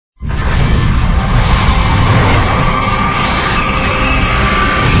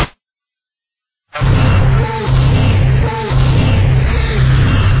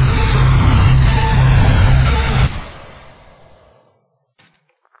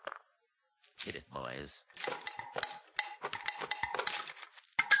Hit it, boys.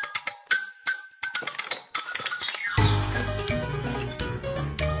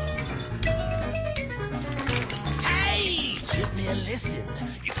 Hey, give me a listen.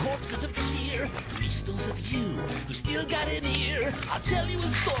 You corpses of cheer, beastles of you who still got an ear. I'll tell you a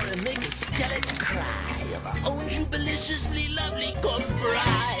story, make a skeleton cry of our own jubiliciously lovely corpse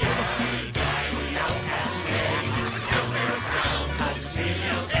bride.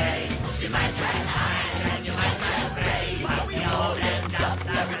 You might try to hide and you might try to pray, but we all end up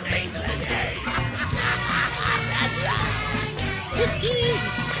the remains of the day. That's right.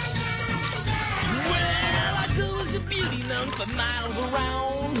 Well, our girl was a beauty known for miles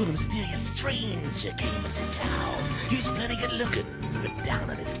around when a mysterious stranger came into town. He was plenty good looking, but down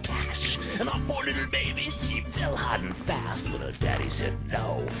on his cash. And our poor little baby, she fell hard and fast when her daddy said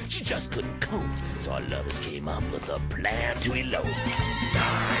no. She just couldn't cope, so our lovers came up with a plan to elope.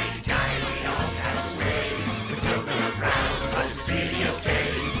 Die, we all pass away. We're still gonna drown, but it's really okay.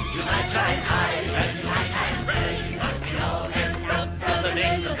 You might try and hide, and you might try and pray, but we all end up the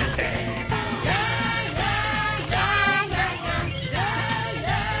remains of the day.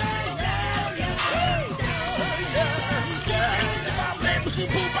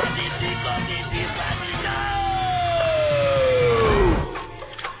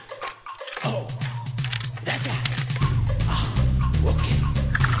 Oh, that's it. Okay.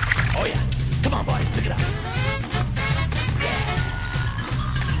 Oh, yeah. Come on, boys, pick it up. Yeah.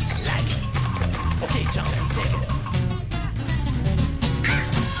 Like it. Okay, Chauncey, take it.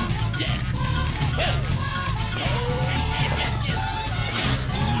 Yeah. Well.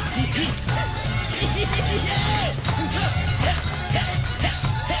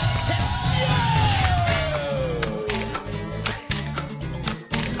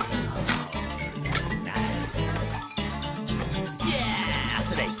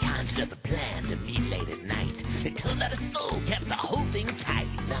 So they conjured up a plan to meet late at night. It turned out a soul kept the whole thing tight.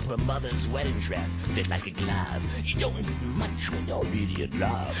 Now her mother's wedding dress fit like a glove. You don't need much when you're really in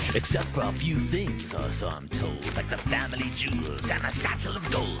love, except for a few things, or so I'm told, like the family jewels and a satchel of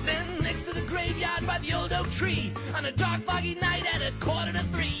gold. Then next to the graveyard by the old oak tree, on a dark foggy night at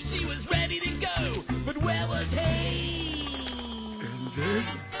 2:45, she was ready to go, but where was he? And then?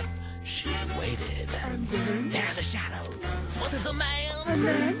 She waited. And then? There in the shadows. Was it the man? And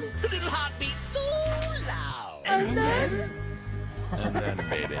then? The little heartbeat so loud. And then? And then,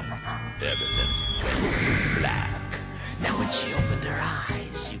 baby, everything went black. Now when she opened her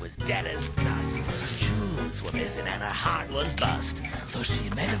eyes, she was dead as dust. Jewels were missing and her heart was bust. So she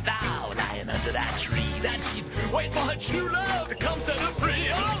made a vow lying under that tree that she'd wait for her true love to come set her free.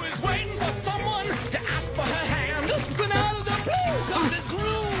 Always waiting for someone to ask for her hand. But out of the blue comes this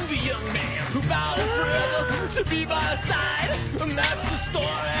groovy young man who vows forever to be by her side. And that's the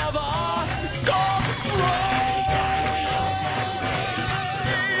story of our corpse bride.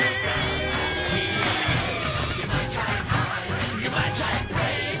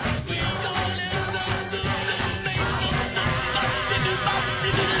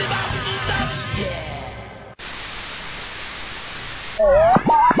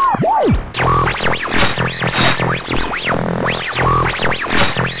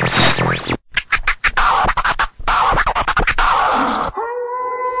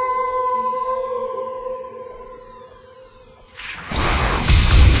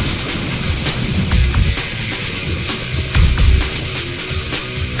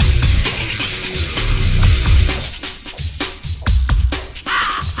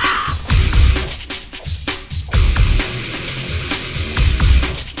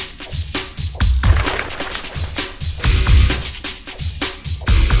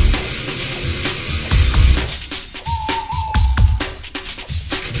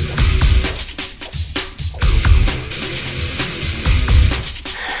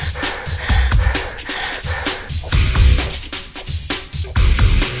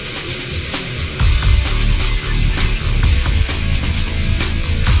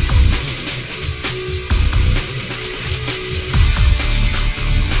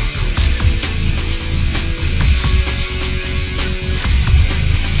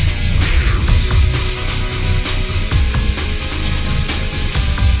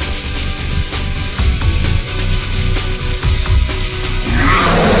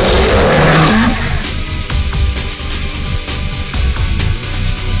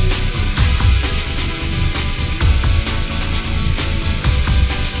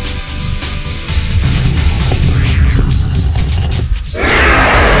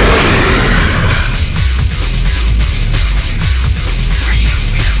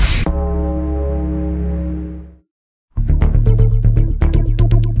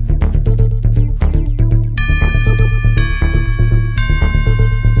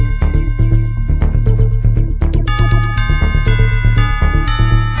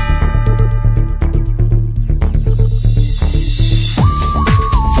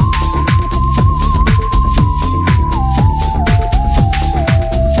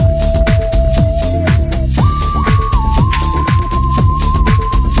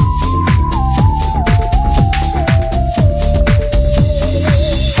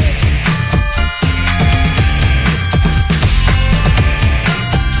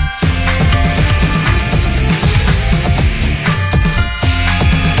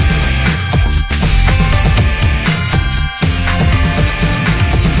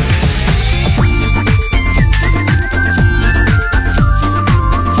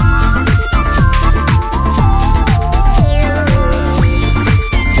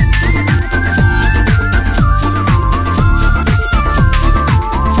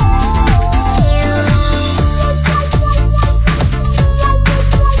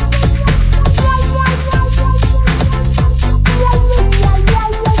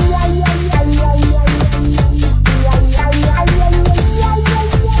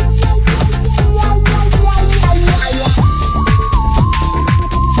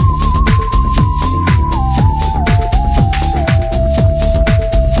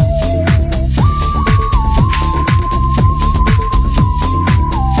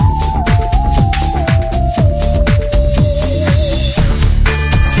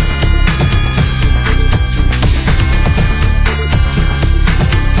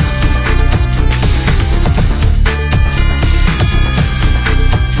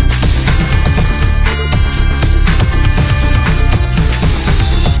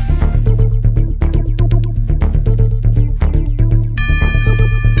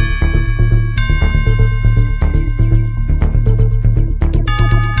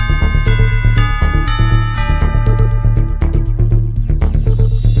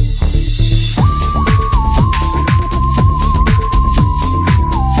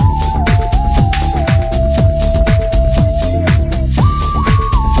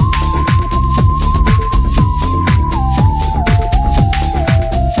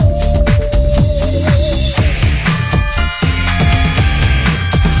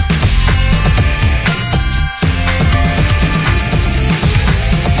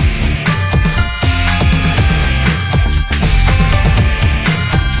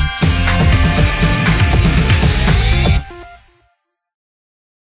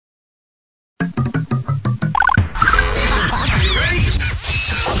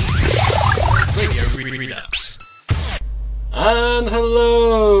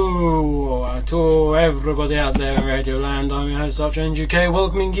 everybody out there in Radio Land. I'm your host, Archangel UK,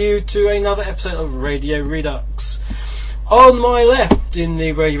 welcoming you to another episode of Radio Redux. On my left in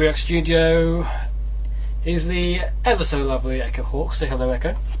the Radio Redux studio is the ever so lovely Echo Hawk. Say hello,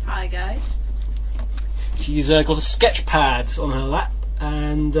 Echo. Hi, guys. She's got a sketch pad on her lap,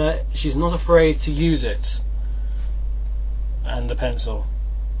 and she's not afraid to use it. And a pencil,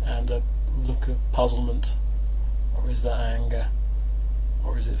 and a look of puzzlement. Or is that anger?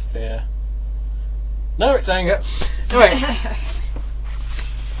 Or is it fear? No, it's anger.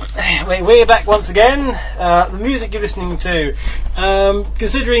 Anyway, we're back once again. The music you're listening to,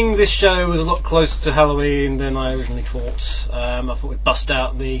 considering this show was a lot closer to Halloween than I originally thought, I thought we'd bust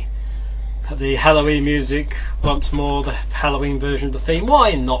out the Halloween music once more, the Halloween version of the theme.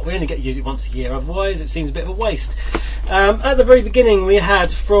 Why not? We only get to use it once a year, otherwise it seems a bit of a waste. At the very beginning we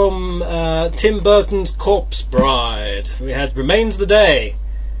had from Tim Burton's Corpse Bride, we had Remains the Day,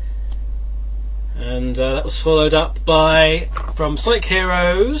 and that was followed up by, from Sonic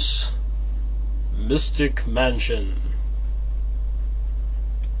Heroes, Mystic Mansion.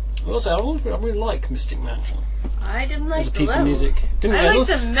 I really like Mystic Mansion. I didn't like as a the piece level. of music. I like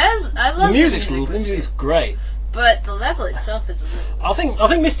the music's great. But the level itself is a little... I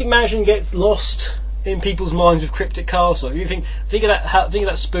think Mystic Mansion gets lost in people's minds with Cryptic Castle. You think of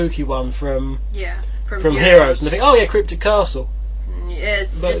that spooky one from Heroes, and they think, oh yeah, Cryptic Castle. Yeah,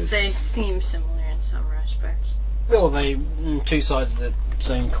 they seem similar in some respects. Well, they two sides of the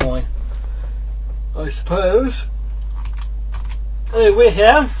same coin, I suppose. We're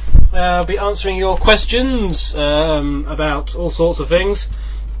here. I'll be answering your questions about all sorts of things,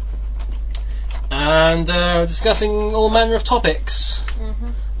 and discussing all manner of topics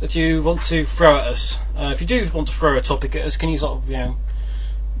that you want to throw at us. If you do want to throw a topic at us, can you sort of,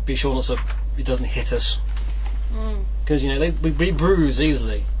 be sure not it doesn't hit us, because we bruise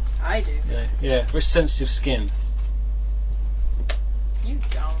easily. I do. Yeah, very sensitive skin. You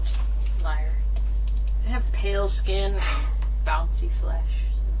don't, liar. I have pale skin and bouncy flesh.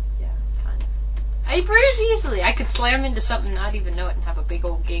 So yeah, kind of. I bruise easily. I could slam into something, not even know it, and have a big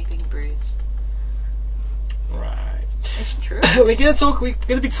old gaping bruise. Right. It's true. We're going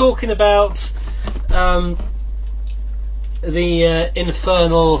to be talking about the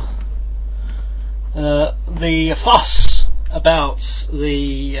infernal, the fuss about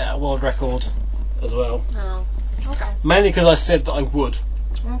the world record as well. Oh, okay. Mainly because I said that I would.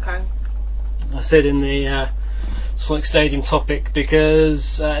 Okay. I said in the Sonic Stadium topic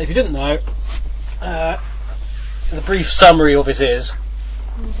because if you didn't know, the brief summary of it is.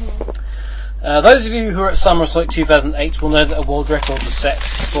 Those of you who are at Summer of Sonic 2008 will know that a world record was set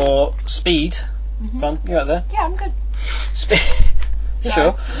for speed. Fun, you out there? Yeah, I'm good. Speed. You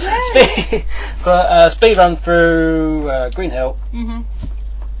sure? Yay! Speed for speed run through Green Hill.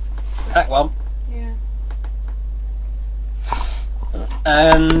 Act 1. Yeah.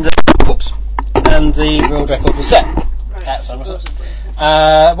 And the world record was set at Summer.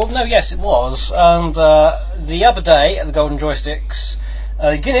 Yes, it was. And the other day at the Golden Joysticks,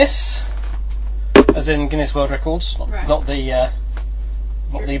 Guinness. As in Guinness World Records, not the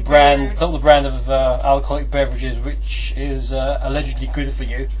brand of alcoholic beverages, which is allegedly good for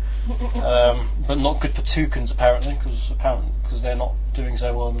you, but not good for toucans apparently, because they're not doing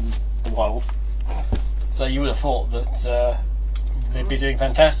so well in the wild. So you would have thought that they'd be doing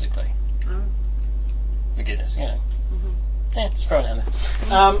fantastically. For Guinness, Yeah, just throwing it in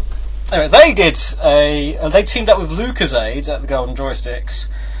there. Anyway, they teamed up with Lucozade at the Golden Joysticks.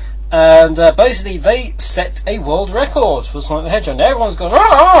 And basically, they set a world record for Sonic the Hedgehog. And everyone's going,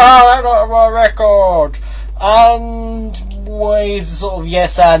 I got a world record! And it's a sort of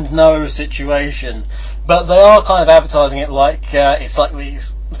yes and no situation. But they are kind of advertising it like it's like the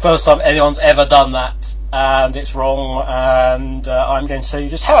first time anyone's ever done that, and it's wrong, and I'm going to tell you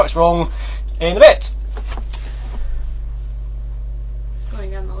just how it's wrong in a bit.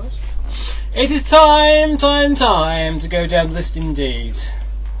 Going down the list? It is time to go down the list indeed.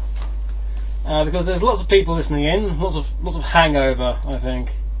 Because there's lots of people listening in, lots of hangover, I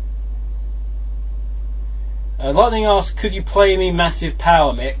think. Lightning asks, could you play me Massive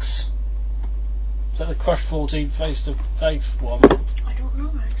Power Mix? Is that the Crush 40 face-to-face one? I don't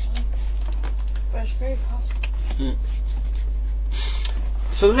know, actually. But it's very possible.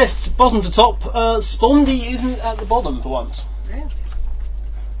 For the list, bottom to top, Spondy isn't at the bottom for once. Really?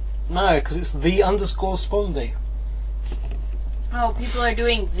 No, because it's the _Spondy. Oh, people are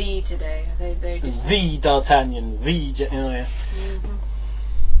doing the today. They're just... The D'Artagnan, the...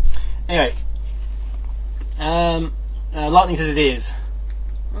 Anyway. Lightning says it is.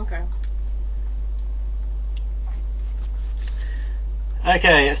 Okay.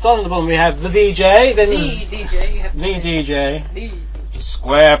 Okay, starting at the bottom we have the DJ, then The there's DJ, you have to the say. DJ. The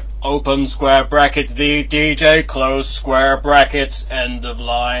Square, open square brackets, the DJ, close square brackets, end of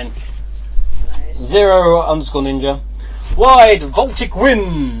line. Nice. 0_ninja. Wide, Voltic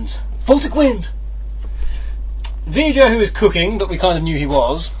wind. Voltic wind! VJ who is cooking, but we kind of knew he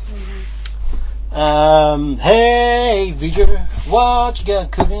was. Hey VJ, what you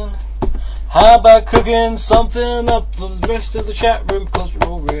got cooking? How about cooking something up for the rest of the chat room, because we're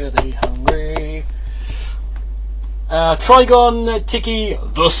all really hungry. Trigon Tiki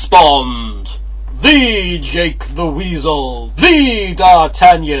the Spond, the Jake the Weasel, the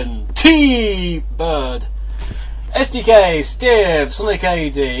D'Artagnan, T Bird, SDK, Steve, Sonic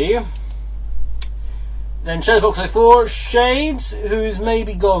AD, then Shadow Fox 04, Shades, who's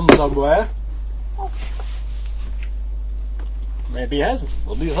maybe gone somewhere. Maybe he hasn't.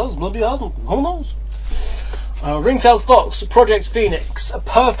 Maybe he hasn't. Who knows? Ringtail Fox, Project Phoenix, a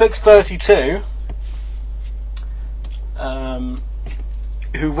Perfect 32,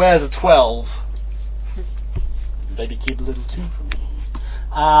 who wears a 12. Maybe keep a little 2 for me.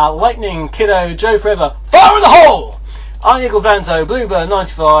 Lightning, Kiddo, Joe Forever, Fire in the Hole! Iron Eagle Vanto, Bluebird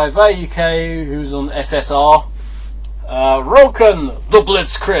 95, AUK, who's on SSR. Roken, the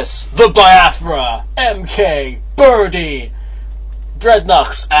Blitz Chris, the Biafra, MK, Birdie,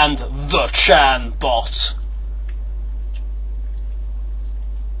 Dreadnux, and the Chan Bot.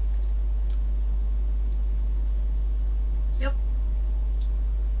 Yep.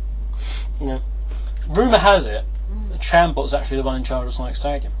 You know, rumour has it the Chan Bot is actually the one in charge of Sonic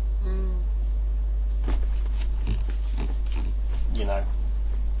Stadium. You know.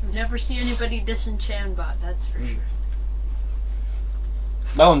 I've never seen anybody dissing Chanbot, that's for sure.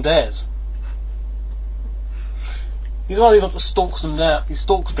 No one dares. He's the one who stalks them down. He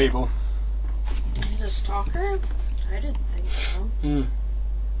stalks people. He's a stalker? I didn't think so. Well,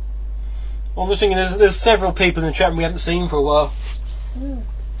 I'm just thinking there's several people in the chat room we haven't seen for a while. Well,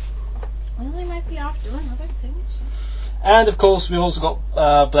 they might be off doing other things. And of course we've also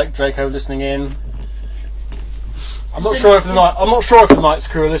got Blake Draco listening in. I'm not sure if the Knights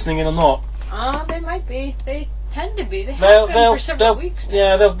crew are listening in or not. They might be. They tend to be. They have been for several weeks now.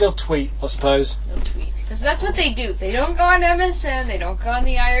 Yeah, they'll tweet, I suppose. They'll tweet. Because that's what they do. They don't go on MSN, they don't go on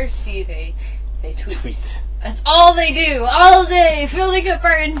the IRC, they tweet. That's all they do, all day, filling up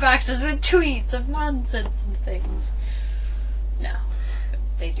our inboxes with tweets of nonsense and things. No,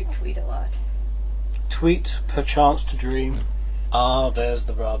 they do tweet a lot. Tweet, perchance to dream. There's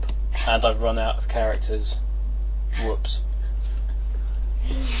the rub. And I've run out of characters. Whoops.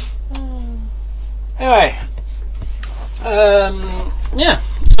 Anyway. Yeah.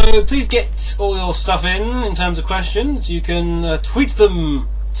 So please get all your stuff in terms of questions. You can tweet them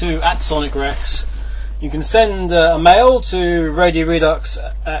to @SonicRex. You can send a mail to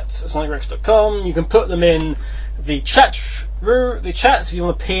radioredux@sonicrex.com. You can put them in the chats if you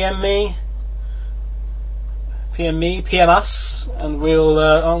want to PM us, and we'll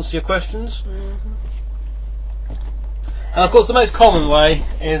answer your questions. And of course the most common way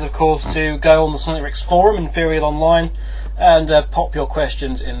is of course to go on the Sonic Rex forum in Imperial Online and pop your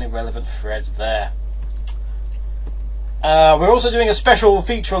questions in the relevant thread there. We're also doing a special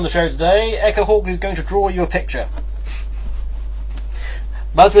feature on the show today. Echo Hawk is going to draw you a picture.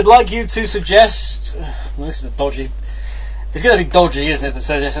 But we'd like you to suggest... this is dodgy. It's going to be dodgy, isn't it?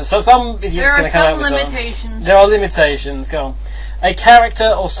 So some idiot's going to come out with some... limitations. There are limitations. Go on. A character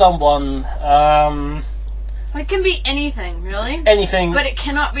or someone... It can be anything, really. anything... But it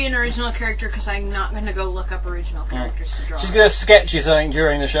cannot be an original character because I'm not going to go look up original characters to draw. She's going to sketch you something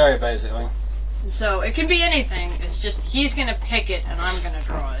during the show, basically. So it can be anything. It's just he's going to pick it and I'm going to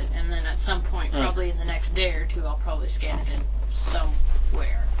draw it. And then at some point, probably in the next day or two, I'll probably scan it in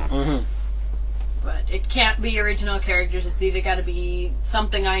somewhere. But it can't be original characters. It's either got to be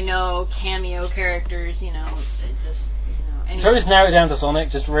something I know, cameo characters, you know. It just, anything. So just narrow it down to Sonic,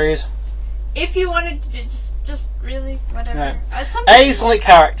 just read. If you wanted to just really, whatever. No. A Sonic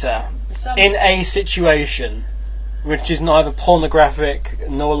character in a situation which is neither pornographic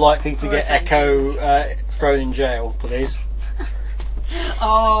nor likely to get Echo thrown in jail, please.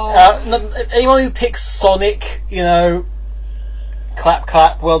 Anyone who picks Sonic, clap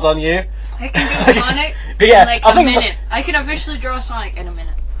clap, well done you. I can do Sonic in like a minute. I can officially draw Sonic in a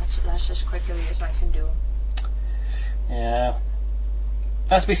minute. That's just quickly as I can do him. Yeah.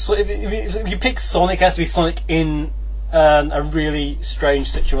 Has to be, if you pick Sonic, it has to be Sonic in a really strange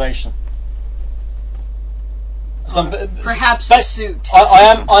situation. Perhaps a suit.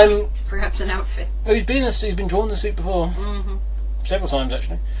 I'm. Perhaps an outfit. Oh, he's been drawn in a suit before. Mm-hmm. Several times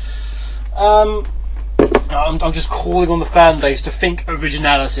actually. I'm just calling on the fan base to think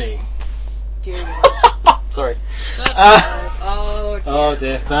originality. Dear Lord. Sorry. Shut up. Oh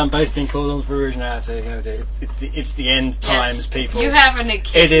dear, fan base being called on for originality. Oh dear, it's the end times, Yes, people. You having a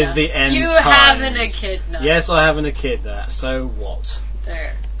kid. It is the end You times. having a kid now. Yes, I having a kid there. So what?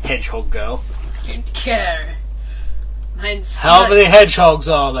 There. Hedgehog girl. Don't care. Mine's How many hedgehogs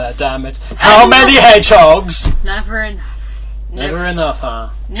are there? Damn it! How many hedgehogs? Never enough. Never enough, huh?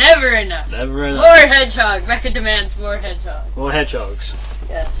 Never enough. Never enough. More hedgehog. Becca demands more hedgehog. More hedgehogs.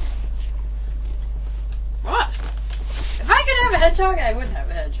 Yes. What? If I could have a hedgehog, I would have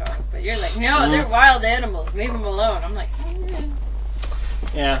a hedgehog. But you're like, no, they're wild animals. Leave them alone. I'm like,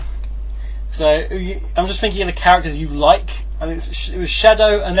 Yeah. So I'm just thinking of the characters you like, and it was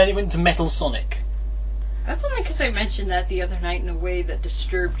Shadow, and then it went to Metal Sonic. That's only because I mentioned that the other night in a way that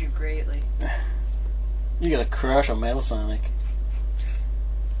disturbed you greatly. You got a crush on Metal Sonic.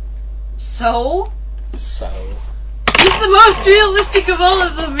 So? So. He's the most realistic of all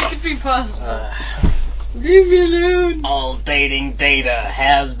of them. It could be possible. Leave me alone. All dating data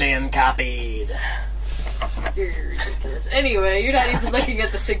has been copied. You're ridiculous. Anyway, you're not even looking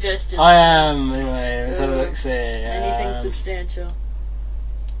at the suggestions. I am. Anyway, let's have a look. See. Anything substantial.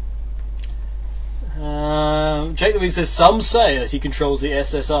 Jake Louise says some say that he controls the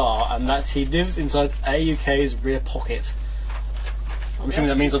SSR and that he lives inside AUK's rear pocket. I'm assuming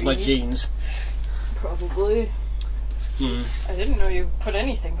that means of my jeans. Probably. I didn't know you put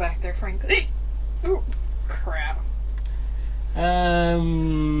anything back there, frankly. Ooh, crap.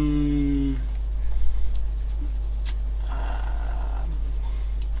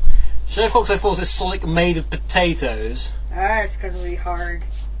 Shadow Fox 04 says Sonic made of potatoes. That's gonna be hard.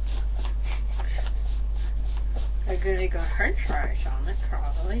 I'm gonna go french fries on it,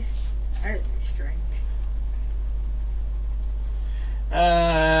 probably. That'd be strange.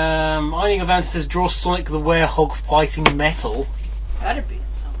 Einiger Vanta says draw Sonic the Werehog fighting metal. That'd be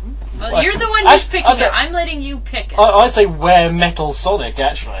something. Well, Like, you're the one who's picking I'd it. I'm letting you pick it. I'd say wear metal Sonic,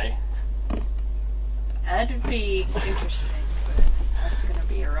 actually. That'd be interesting, but that's gonna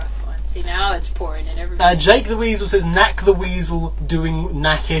be a rough one. See, now it's pouring in everybody. Jake the Weasel says Knack the Weasel doing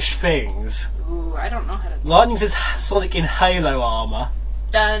knackish things. Ooh, I don't know how to do Lightning says Sonic in Halo armor.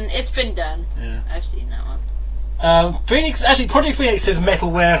 Done. It's been done. Yeah. I've seen that one. Phoenix, actually, Project Phoenix says Metal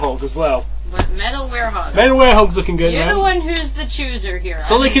Werehog as well. But Metal Werehog. Metal Werehog's looking good, You're man. the one who's the chooser here.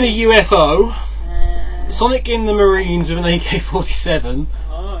 Sonic in a UFO. UFO. Sonic in the Marines with an AK-47.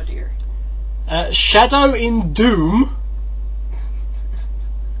 Oh dear. Shadow in Doom.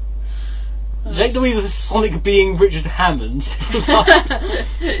 Jake the Weasel says Sonic being Richard Hammond.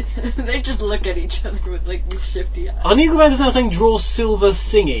 They just look at each other with like these shifty eyes. Einiger Vanta is now saying draw Silver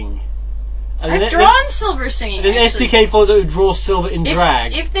singing. And I've drawn Silver singing. And then actually. SDK follows it with draw Silver in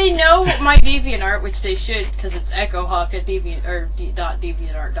drag. If they know my DeviantArt, which they should, because it's EchoHawk at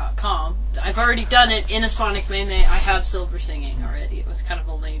 .deviantart.com. I've already done it in a Sonic meme. I have Silver singing already. It was kind of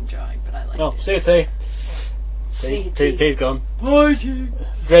a lame drawing, but I liked it. See you, T. T's gone. Bye, T.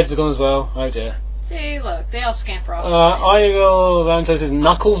 Dreads are gone as well. Oh dear. See, look, they all scamper off. Einiger Vanta says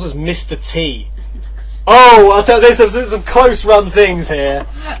Knuckles as Mr. T. Oh, I'll tell you, there's some close run things here.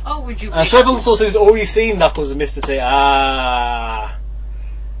 Oh, would you? Showful Source has already seen Knuckles as Mr. T.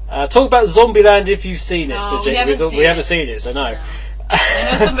 Talk about Zombieland if you've seen it. No, says we Jake. haven't We haven't seen it, so no. I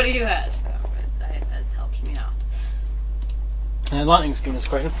know somebody who has, though, but that helps me out. Lightning's giving us a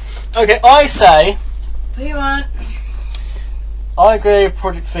question. Okay, I say, What do you want? I agree with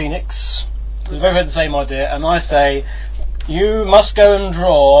Project Phoenix. We both had the same idea, and I say, you must go and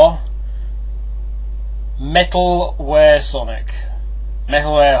draw Metal Sonic.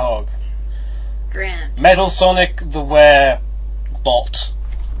 Metal Werehog. Grant. Metal Sonic the Werebot.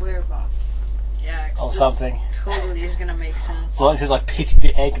 Werebot. Yeah. Or something. Totally is gonna make sense. Well, this is like pity the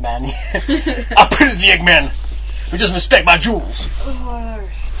Eggman. I pity the Eggman who doesn't respect my jewels. Alright.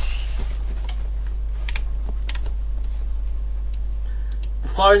 The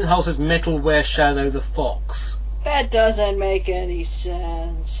Fire in the Hole says Metal Were Shadow the Fox. That doesn't make any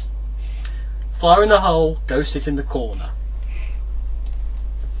sense. Fire in the hole, go sit in the corner.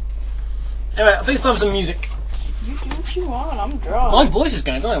 Anyway, I think it's time for some music. You do what you want, I'm drunk. My voice is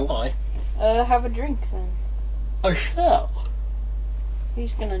going, I don't know why. Have a drink then. I shall.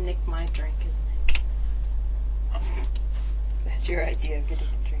 He's gonna nick my drink, isn't he? That's your idea of getting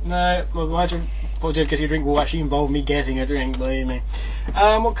a drink. No, my idea of getting a drink will actually involve me getting a drink, believe me.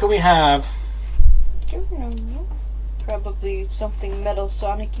 What can we have? I don't know. Probably something Metal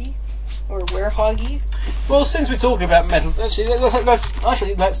Sonic-y. Or Werehog-y. Well, since we're talking about metal, let's do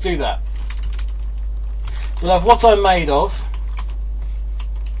that. We'll have What I'm Made Of.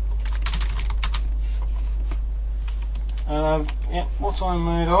 What I'm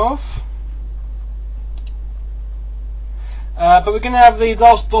made of. But we're going to have the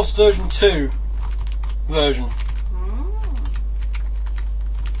Last Boss version 2 version.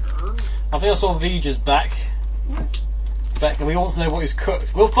 I think I saw Vija's back, and we want to know what he's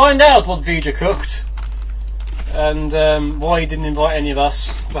cooked. We'll find out what Vija cooked, and why he didn't invite any of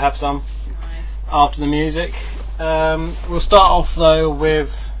us to have some after the music. We'll start off though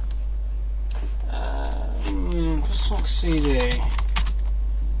with Sonic CD.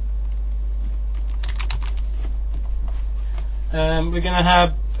 We're going to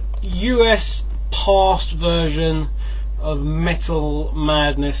have US past version of Metal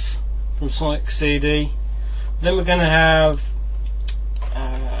Madness from Sonic CD. Then we're going to have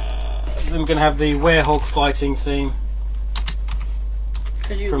the Werehog fighting theme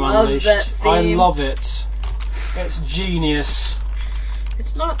from Unleashed. That theme. I love it. It's genius.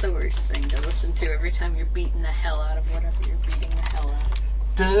 It's not the worst thing to listen to every time you're beating the hell out of whatever you're beating the hell out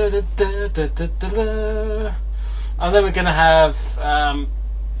of. Da, da, da, da, da, da, da. And then we're going to have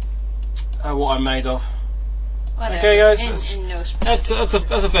what I'm made of. Whatever. Okay, guys, In no that's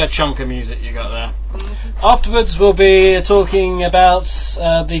specific a fair chunk of music you got there. Mm-hmm. Afterwards, we'll be talking about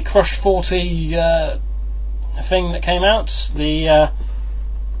the Crush 40 thing that came out, the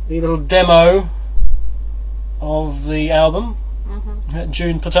little demo of the album that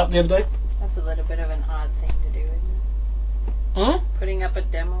June put up the other day. That's a little bit of an odd thing to do, isn't it? Putting up a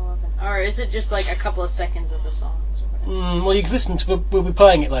demo of an... Or is it just like a couple of seconds of the songs or whatever? Well, you can listen to it. We'll be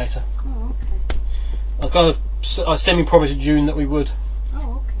playing it later. Oh, okay. I semi-promised June that we would.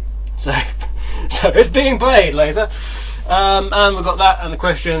 Oh, okay. So it's being played later. And we've got that and the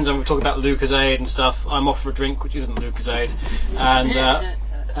questions, and we'll talk about Lucozade and stuff. I'm off for a drink, which isn't Lucozade.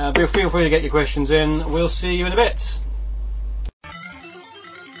 And feel free to get your questions in. We'll see you in a bit.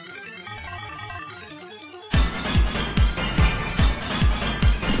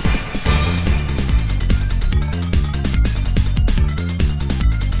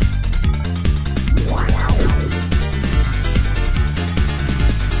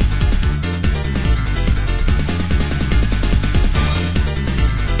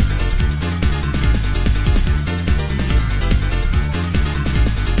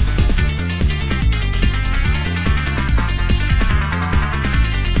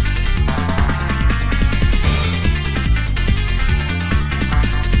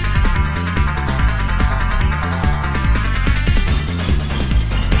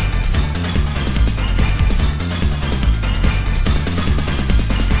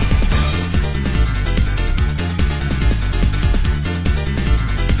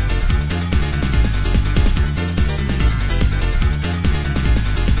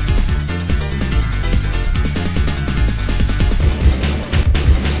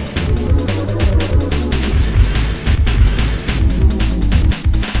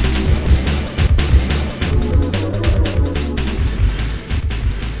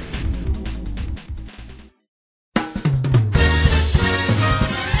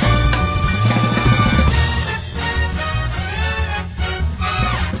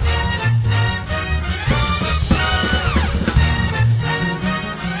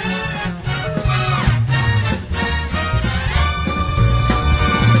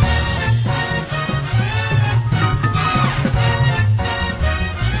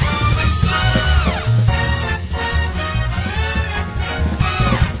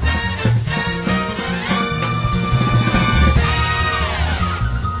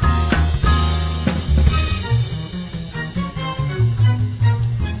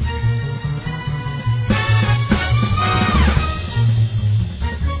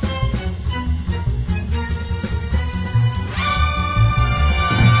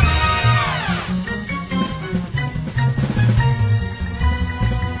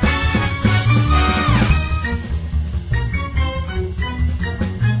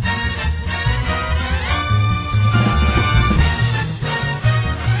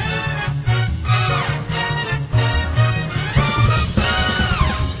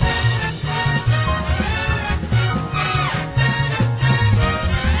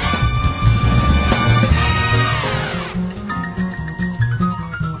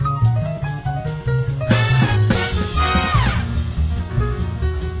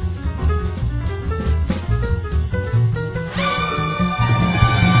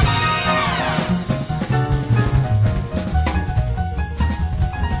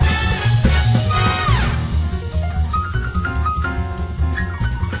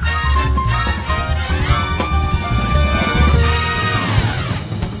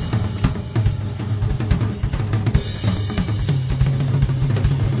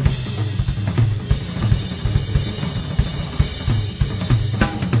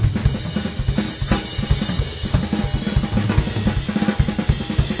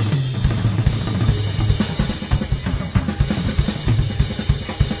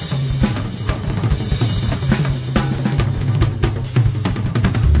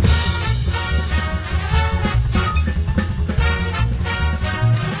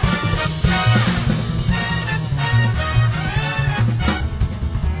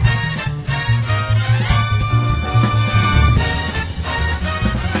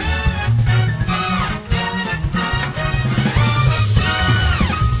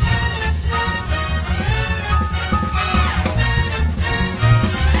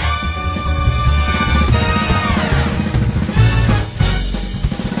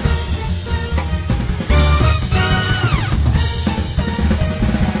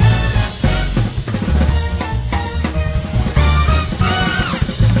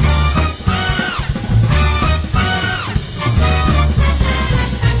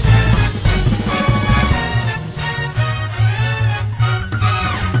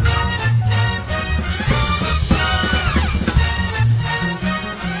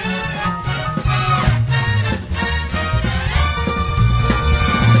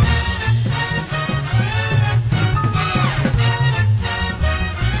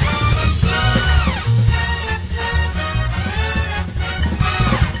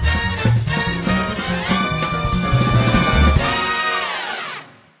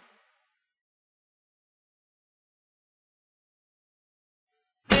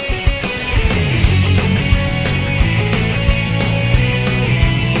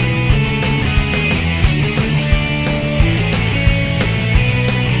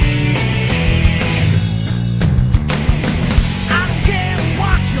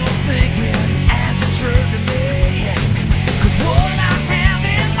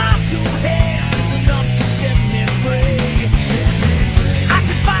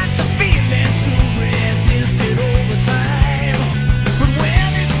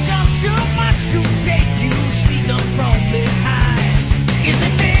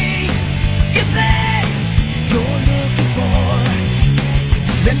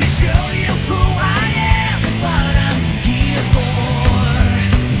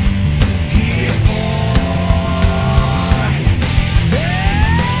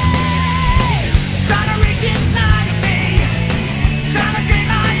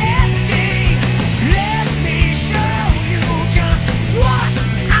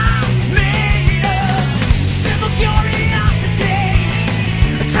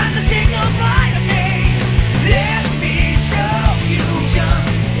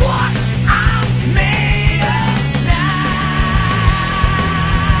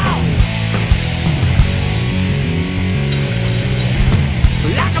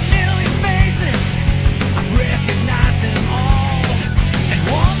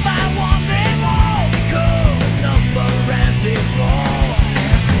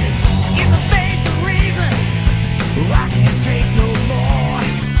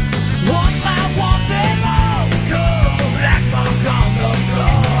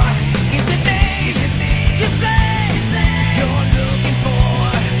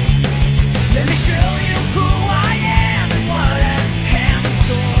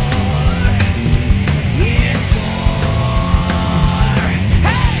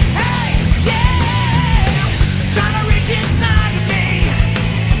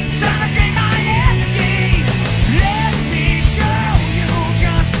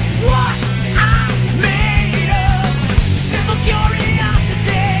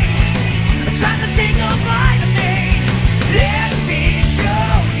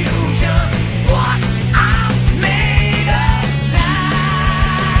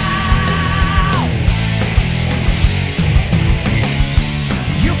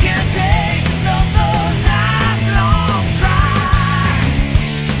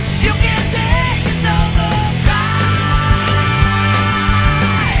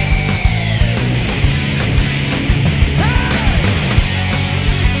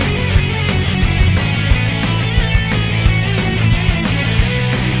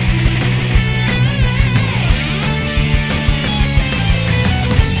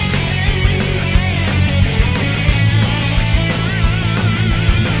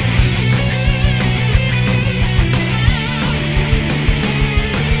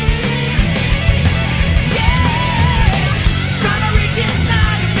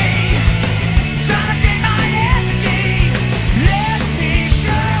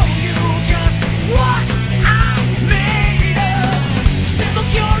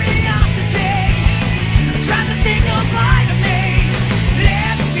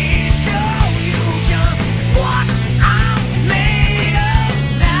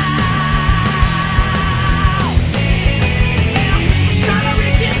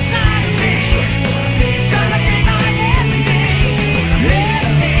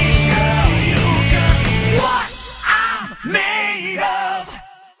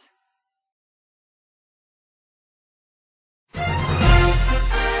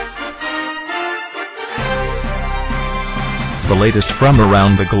 latest from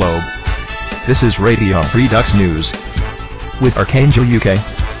around the globe. This is Radio Redux News with Archangel UK.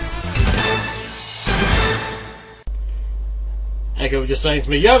 Echo was just saying to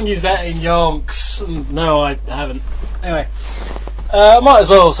me, you haven't used that in yonks. No, I haven't. Anyway, might as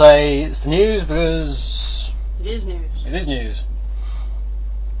well say it's the news because It is news. it is news.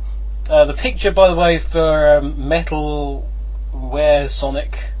 The picture, by the way, for Metal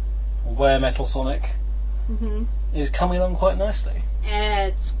Sonic Mm-hmm. is coming along quite nicely.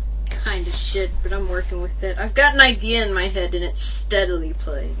 It's kind of shit, but I'm working with it. I've got an idea in my head, and it's steadily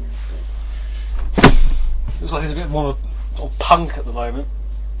playing. Looks like he's a bit more of a sort of punk at the moment.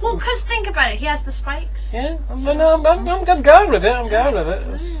 Well, because think about it. He has the spikes. Yeah, I'm going with it. I'm going with it.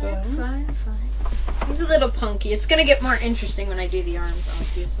 It's, Fine. He's a little punky. It's going to get more interesting when I do the arms,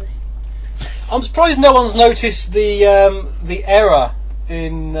 obviously. I'm surprised no one's noticed the error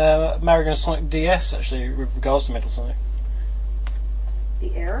in Mario Sonic DS actually with regards to Metal Sonic.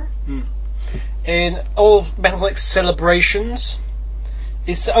 The error? In all of Metal Sonic celebrations,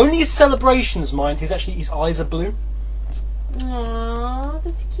 it's only his celebrations, mind. His eyes are blue. Aww,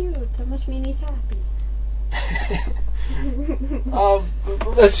 that's cute. That must mean he's happy.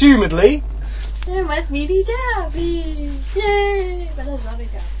 Assumedly. It must mean he's happy. Yay! But that's not a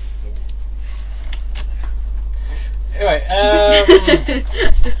happy. Anyway,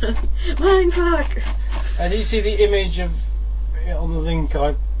 Mindfuck! did you see the image of on the link?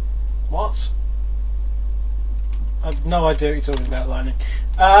 What? I have no idea what you're talking about, Lightning.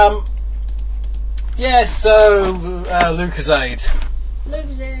 Yeah, so Lucozade.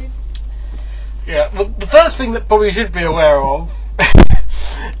 Lucozade. Yeah, well, the first thing that probably should be aware of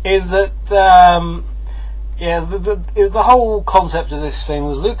is that the whole concept of this thing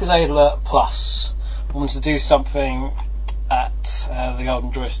was Lucozade Alert Plus wanted to do something at the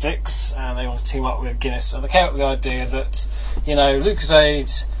Golden Joysticks, and they wanted to team up with Guinness, and they came up with the idea that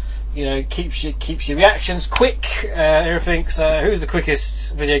Lucozade keeps your reactions quick and everything. So who's the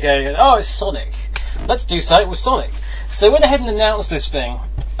quickest video game? Oh, it's Sonic. Let's do something with Sonic. So they went ahead and announced this thing,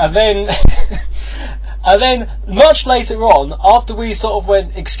 and then much later on, after we sort of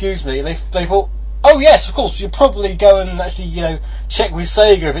went, excuse me, they thought, oh yes, of course, you'll probably go and actually check with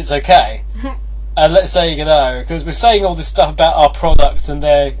Sega if it's okay. And let Sega know, because we're saying all this stuff about our product and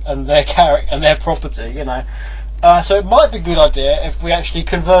their character and their property, so it might be a good idea if we actually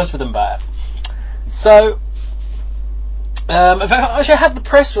converse with them about it. So, in fact, actually, I have the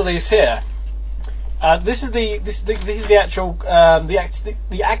press release here. This is the actual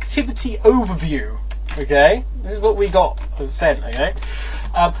the activity overview. Okay, this is what we got sent. Okay.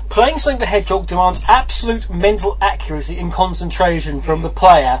 Playing Sonic the Hedgehog demands absolute mental accuracy and concentration from the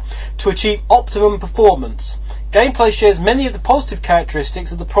player to achieve optimum performance. Gameplay shares many of the positive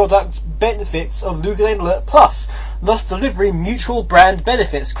characteristics of the product's benefits of Lucozade Alert Plus, thus delivering mutual brand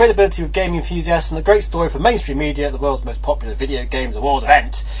benefits, credibility with gaming enthusiasts, and a great story for mainstream media at the world's most popular video games award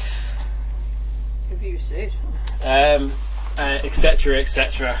event. If you say so. Etc.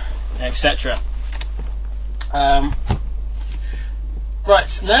 etc. etc.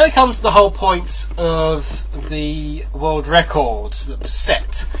 Right, now it comes to the whole point of the world records that was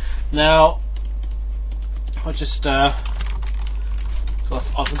set. Now, I just I've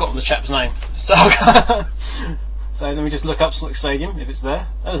forgotten the chap's name. So let me just look up Sonic Stadium if it's there.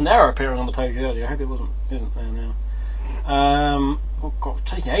 There was an error appearing on the page earlier. I hope it isn't there now. Oh God,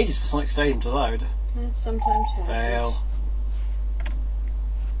 it's taking ages for Sonic Stadium to load. Sometimes happens. Fail.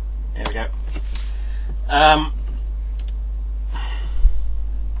 There we go.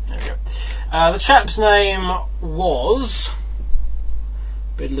 There we go. The chap's name was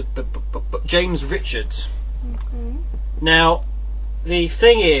James Richards. Mm-hmm. Now, the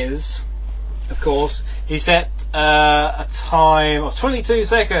thing is, of course, he set a time of 22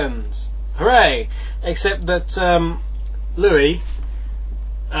 seconds. Hooray! Except that Louis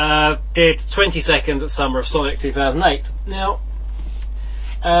did 20 seconds at Summer of Sonic 2008. Now,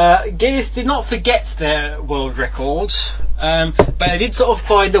 Guinness did not forget their world record, but they did sort of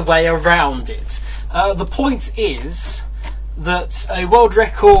find a way around it. The point is that a world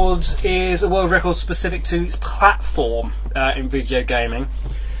record is a world record specific to its platform in video gaming.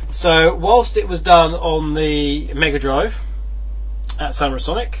 So whilst it was done on the Mega Drive at Summer of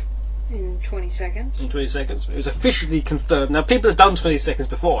Sonic in 20 seconds, it was officially confirmed. Now people have done 20 seconds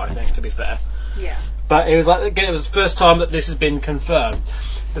before, I think, to be fair. Yeah. But it was like, again, it was the first time that this has been confirmed.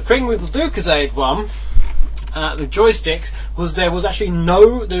 The thing with the Lucozade one, the joysticks, was there was actually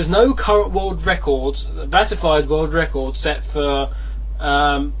no current world record, ratified world record set for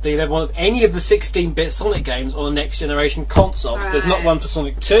the 11 one of any of the 16-bit Sonic games on next generation consoles. There's not one for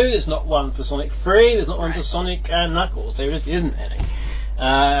Sonic 2, there's not one for Sonic 3, there's not one for Sonic and Knuckles. There just isn't any.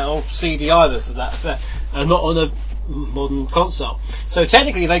 Or CD either, for that effect. Not on a modern console. So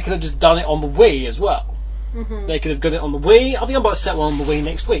technically they could have just done it on the Wii as well. Mm-hmm. They could have done it on the Wii. I think I'm about to set one on the Wii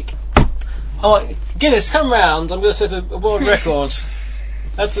next week. Oh, Guinness, come round. I'm going to set a world record.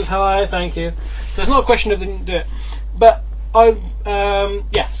 That's a hi, thank you. So it's not a question of didn't do it. But so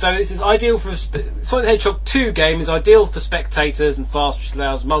this is ideal for Sonic the Hedgehog 2 game is ideal for spectators and fast, which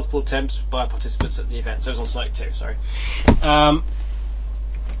allows multiple attempts by participants at the event. So it was on Sonic 2, sorry.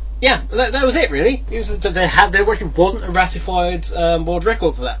 That was it really. It was that there actually wasn't a ratified world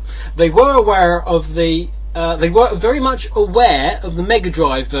record for that. They were aware of they were very much aware of the Mega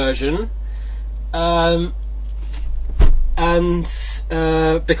Drive version, and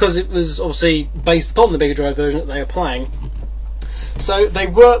because it was obviously based upon the Mega Drive version that they were playing. So they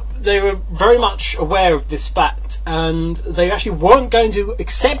were very much aware of this fact, and they actually weren't going to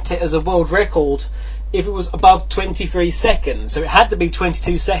accept it as a world record if it was above 23 seconds. So it had to be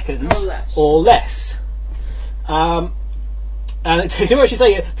 22 seconds or less. And they do actually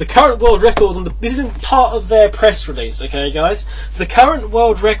say the current world record on this isn't part of their press release, okay guys? The current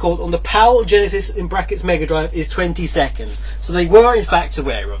world record on the PAL Genesis in brackets Mega Drive is 20 seconds. So they were in fact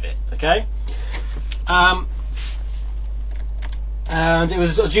aware of it, okay? And it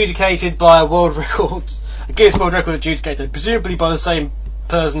was adjudicated by a Guinness World Record adjudicated, presumably by the same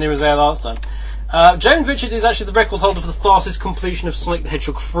person who was there last time. James Richard is actually the record holder for the fastest completion of Sonic the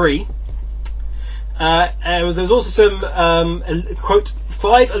Hedgehog 3. There was also some quote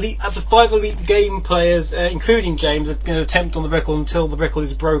up to 5 elite game players, including James, are going to attempt on the record until the record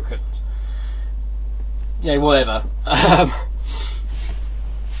is broken. Yeah, whatever.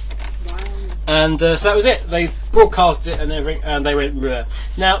 And so that was it. They broadcast it and everything, and they went.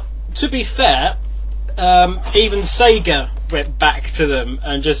 Now, to be fair, even Sega went back to them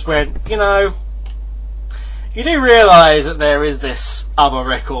and just went, you do realise that there is this other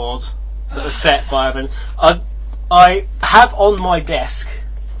record that was set by Evan. I have on my desk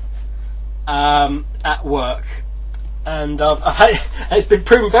at work, and it's been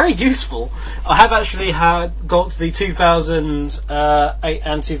proven very useful. I have actually got the 2008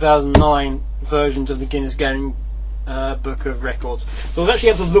 and 2009 versions of the Guinness Game Book of Records, so I was actually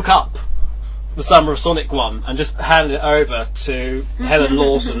able to look up the Summer of Sonic one and just hand it over to Helen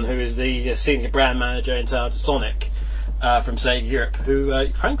Lawson, who is the senior brand manager in charge of Sonic from Sega Europe, who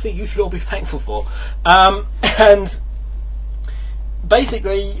frankly you should all be thankful for. And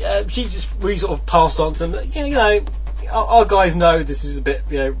basically she just really sort of passed on to them, our guys know this is a bit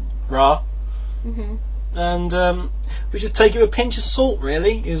raw, and we just take it with a pinch of salt,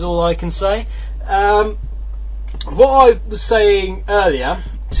 really, is all I can say. What I was saying earlier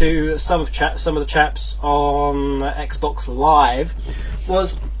to some of the chaps on Xbox Live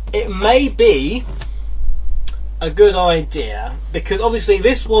was it may be a good idea, because obviously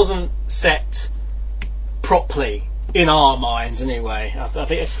this wasn't set properly in our minds anyway. I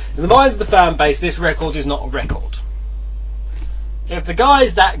think in the minds of the fan base this record is not a record. If the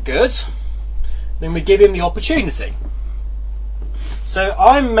guy's that good, then we give him the opportunity. So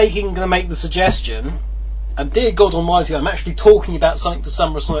I'm going to make the suggestion, and dear God Almighty, I'm actually talking about Sonic the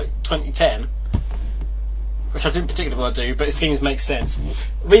Summer of Sonic 2010, which I didn't particularly want to do, but it seems to make sense.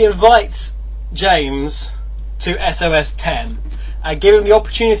 We invite James to SOS 10 and give him the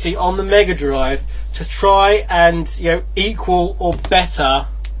opportunity on the Mega Drive to try and equal or better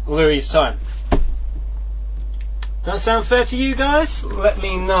Louis' time. Does that sound fair to you guys? Let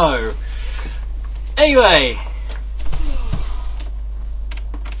me know. Anyway.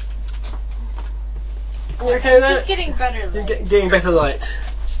 You okay with that? Just getting better light. Getting better light.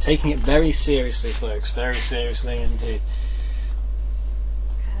 Just taking it very seriously, folks. Very seriously indeed.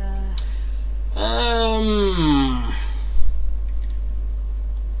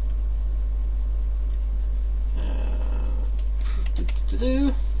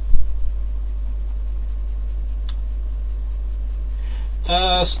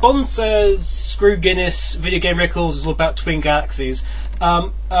 Spawn says, screw Guinness, video game records is all about Twin Galaxies.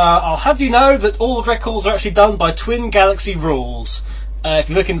 I'll have you know that all the records are actually done by Twin Galaxy rules. If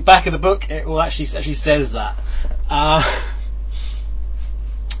you look in the back of the book, it will actually says that.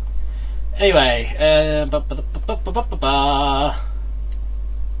 Anyway,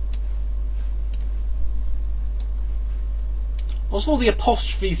 what's all the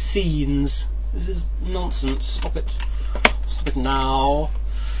apostrophe scenes? This is nonsense. Stop it. Stop it now.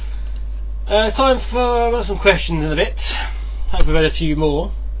 It's time for some questions in a bit. Hope we've had a few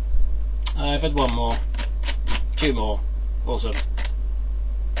more. I've had one more. 2 more. Awesome.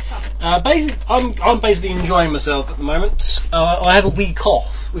 Basically, I'm basically enjoying myself at the moment. I have a week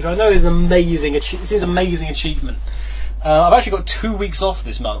off, which I know is amazing. It seems an amazing achievement. I've actually got 2 weeks off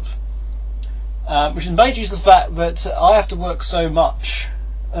this month, which is mainly due to the fact that I have to work so much.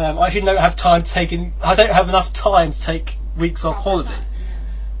 I actually don't have time to take in. I don't have enough time to take weeks off holiday.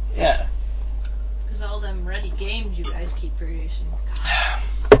 Yeah. Because all them ready games you guys keep producing.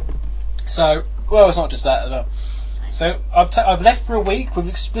 So, well, it's not just that at all. So I've left for a week with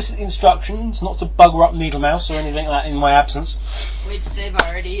explicit instructions not to bugger up Needle Mouse or anything like that in my absence. Which they've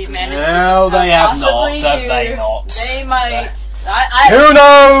already managed No, to they have not. possibly Have do. they not? They might. Who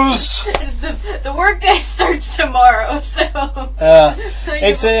knows? The workday starts tomorrow, so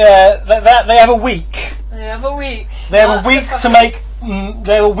It's they have a week. They have a week. They have a week to make.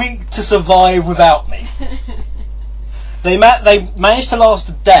 They have a week to survive without me. They managed to last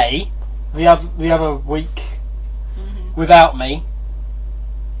a day. The other week. Without me,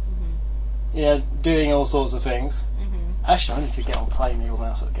 doing all sorts of things. Actually, I need to get on playing Needle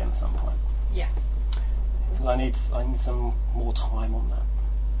Mouse again at some point. Yeah. Because I need some more time on that.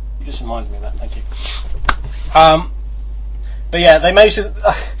 You just reminded me of that. Thank you. But yeah, they managed to.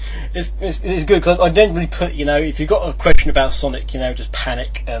 It's good because I didn't really put. If you've got a question about Sonic, just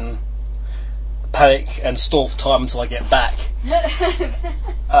panic and stall for time until I get back.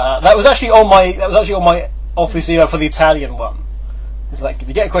 That was actually on my office email for the Italian one. It's like, if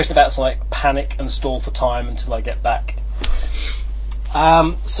you get a question about Sonic, panic and stall for time until I get back.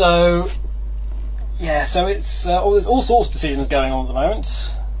 So it's there's all sorts of decisions going on at the moment.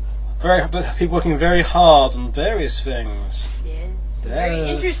 People working very hard on various things. Yes. Very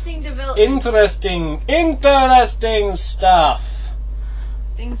interesting development. Interesting stuff.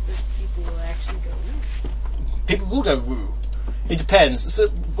 Things that people will actually go woo. People will go woo. It depends. So,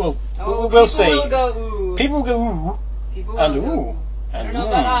 we'll see. People will go ooh. People will go ooh. People will And go ooh. I And don't know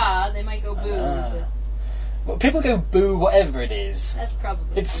ooh. about they might go boo. But Well, people go boo whatever it is. that's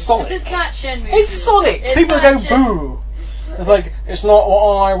probably It's true. Sonic. 'Cause it's not Shenmue. It's Sonic. It's People not go Shen- boo. It's like, it's not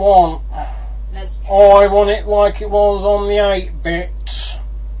what I want. That's true. I want it like it was on the 8-bit.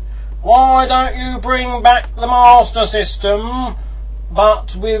 Why don't you bring back the Master System,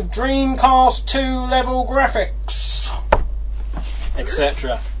 but with Dreamcast 2 level graphics?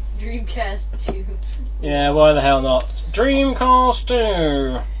 Etc. Dreamcast 2. Yeah, why the hell not? Dreamcast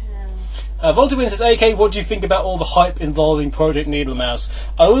 2. Voltawin says, AK, what do you think about all the hype involving Project Needle Mouse?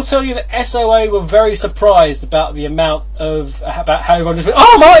 I will tell you that SOA were very surprised about the amount about how everyone just went,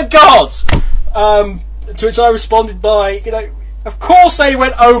 oh my god! To which I responded by, of course they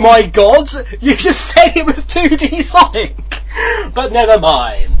went, oh my god! You just said it was 2D Sonic! But never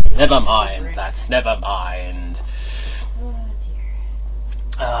mind. Never mind. That's never mind.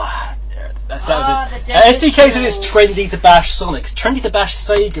 That was it. SDK said it's trendy to bash Sonic. It's trendy to bash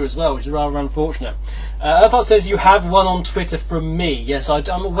Sega as well, which is rather unfortunate. Earthart says you have one on Twitter from me. Yes,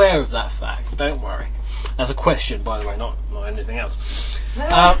 I'm aware of that fact. Don't worry. That's a question, by the way, not anything else.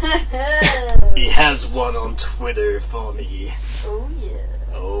 He has one on Twitter for me. Oh yeah.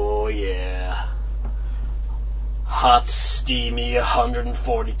 Oh yeah. Hot, steamy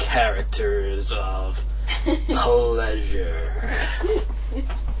 140 characters of pleasure.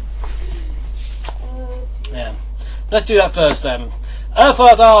 Yeah. Let's do that first then.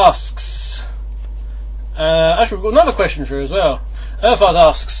 Earthart asks. Actually, we've got another question for you as well. Earthart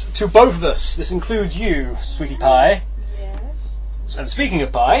asks to both of us. This includes you, Sweetie Pie. Yes. And speaking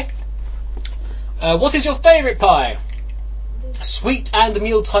of pie, what is your favourite pie? Sweet and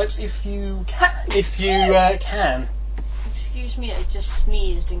meal types, if you can. Excuse me, I just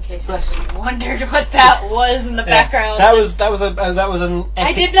sneezed in case anybody wondered what that was in the background. That was an epic,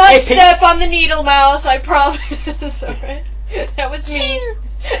 I did not step on the Needle Mouse, I promise. Alright? That was me.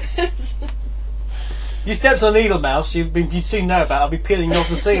 You stepped on a Needle Mouse, you'd soon know about it. I'll be peeling it off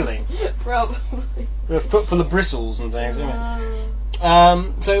the ceiling. Probably. With a foot full of bristles and things. So,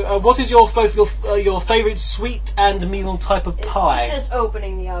 what is your favourite sweet and meal type of pie? It's just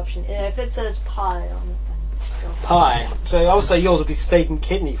opening the option. And if it says pie on it, then go for it. Pie. So I would say yours would be steak and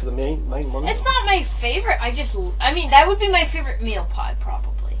kidney for the main one. It's not my favorite. That would be my favorite meal pie,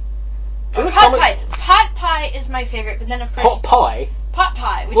 probably. Or Pot pot pie. Pot pie is my favorite, but then of course Pot pie? pot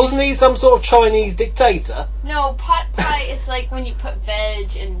pie. Which Wasn't he some sort of Chinese dictator? No, pot pie is like when you put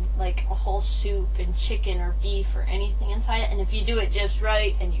veg and like a whole soup and chicken or beef or anything inside it, and if you do it just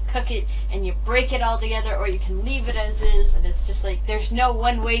right and you cook it and you break it all together, or you can leave it as is, and it's just like there's no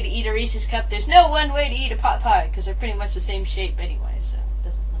one way to eat a Reese's cup, there's no one way to eat a pot pie because they're pretty much the same shape anyway, so it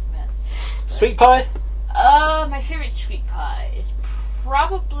doesn't really matter. Sweet pie? My favorite sweet pie is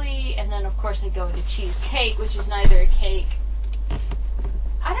probably, and then of course I go into cheesecake, which is neither a cake.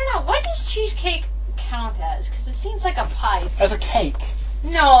 I don't don't know. What does cheesecake count as? Because it seems like a pie. As a cake.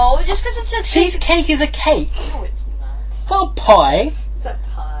 No, just because it says Cheesecake is a cake. No, it's not. It's not a pie. It's a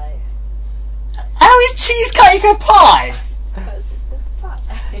pie. How is cheesecake a pie? Because it's a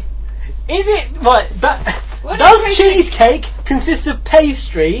pie. Is it right? What Does is cheesecake consist of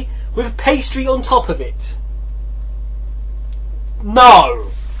pastry with pastry on top of it?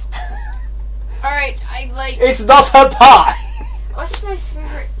 No. Alright, I like... It's not a pie. What's my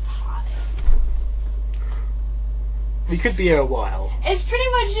favorite pie? We could be here a while. It's pretty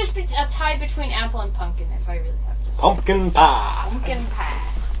much just a tie between apple and pumpkin, if I really have to say. Pumpkin pie. Pumpkin pie.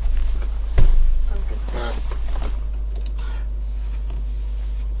 Pumpkin pie.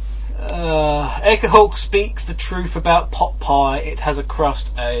 Eckerhulk speaks the truth about pot pie. It has a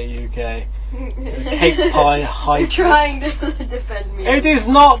crust, UK. It's a cake pie You're hybrid. trying to defend me. It is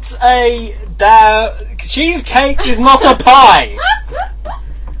not a cheesecake is not a pie.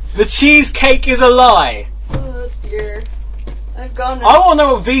 The cheesecake is a lie. Oh dear. I've gone... I want to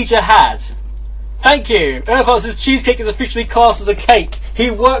know what Vija has. Thank you. Earthart says cheesecake is officially classed as a cake.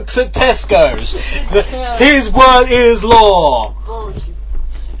 He works at Tesco's. His word is law. Bullshit.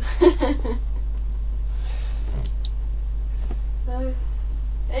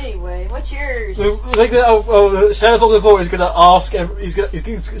 Anyway, what's yours? Shadowfall before is going to ask. He's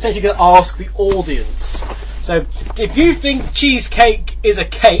essentially going to ask the audience. So, if you think cheesecake is a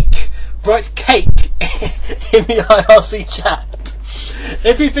cake, write cake in the IRC chat.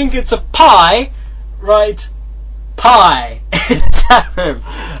 If you think it's a pie, write pie in the chat room.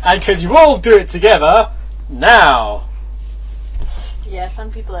 And could you all do it together now? Yeah,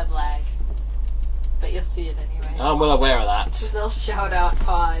 some people have lag. But you'll see it anyway. I'm well aware of that. So they'll shout out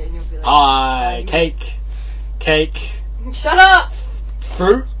pie and you'll be like... Pie, cake, Shut up!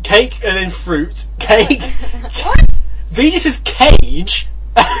 fruit, cake and then fruit, cake. What? Venus is cage.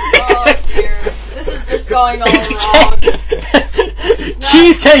 Oh dear. This is just going all It's wrong. a cage.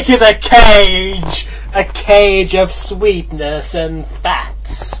 Cheesecake is a cage of sweetness and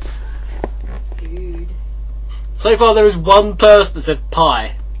fats. Dude. So far there is one person that said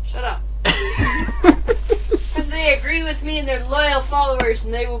pie. Shut up. Because they agree with me and they're loyal followers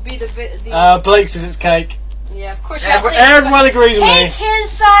and they will be the Blake says it's cake. yeah, of course. Everyone agrees with me. Take his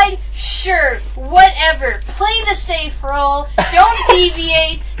side, sure, whatever. Play the safe role. Don't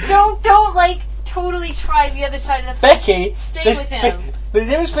deviate. Don't like totally try the other side of the fence. Becky, Stay the with him. The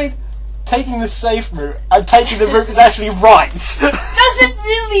difference between taking the safe route and taking the route that's actually right. Doesn't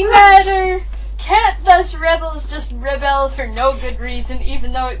really matter. Can't thus rebels just rebel for no good reason,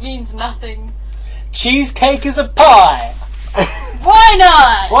 even though it means nothing? Cheesecake is a pie. Why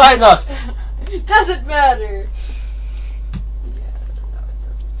not? Why not? It doesn't matter. Yeah, no, it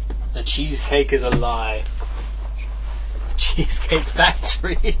doesn't. The cheesecake is a lie. The Cheesecake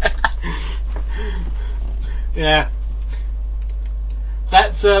Factory. Yeah.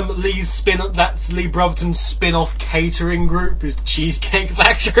 That's Lee's spin. That's Lee Brotherton's spin-off catering group is Cheesecake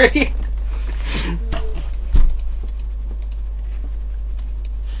Factory.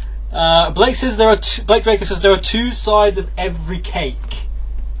 Blake says Blake Draker says there are two sides of every cake.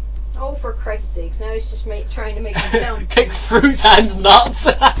 Oh, for Christ's sakes! Now he's just trying to make it sound. Cake, fruit, and nuts.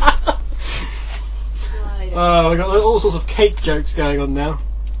 We got all sorts of cake jokes going on now.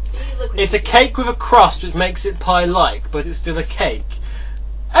 It's a cake with a crust, which makes it pie-like, but it's still a cake.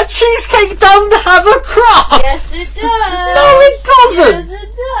 A cheesecake doesn't have a crust! Yes, it does! No, it doesn't! Yes,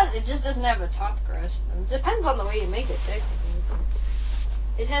 it does! It just doesn't have a top crust. It depends on the way you make it, technically.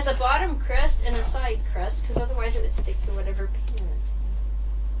 It has a bottom crust and a side crust, because otherwise it would stick to whatever pan it's in.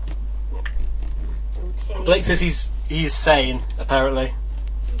 Okay. Blake says he's sane, apparently.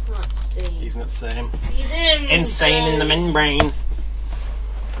 He's not sane. He's not sane. He's Insane in the membrane.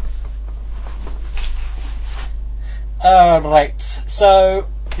 Right, so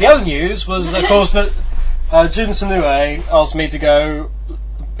the other news was, of course, that Jun Sunue asked me to go.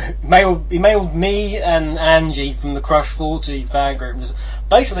 He mailed me and Angie from the Crush 40 fan group.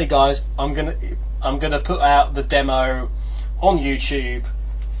 Basically, guys, I'm gonna put out the demo on YouTube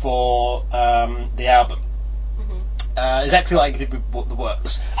for the album. Exactly like he did with the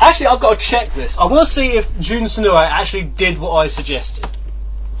works. Actually, I've got to check this. I want to see if Jun Sunue actually did what I suggested.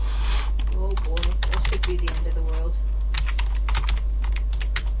 Oh boy, this could be the end of the world.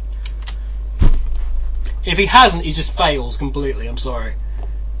 If he hasn't, he just fails completely. I'm sorry.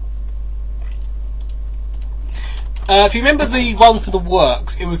 If you remember the one for the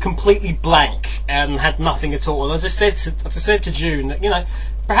works, it was completely blank and had nothing at all. And I just said to June that,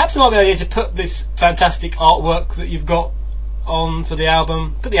 perhaps it might be an idea to put this fantastic artwork that you've got on for the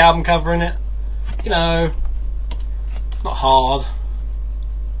album, put the album cover in it. It's not hard.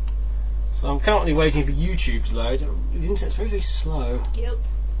 So I'm currently waiting for YouTube to load. The internet's very, very slow. Yep.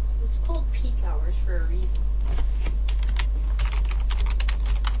 It's called peak hours for a reason.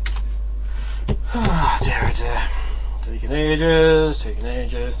 Ah, dear, oh dear. Taking ages.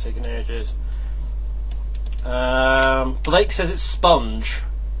 Blake says it's sponge.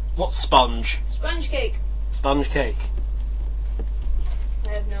 What's sponge? Sponge cake. Sponge cake.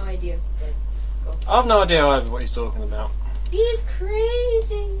 I have no idea. But go. I have no idea either what he's talking about. He's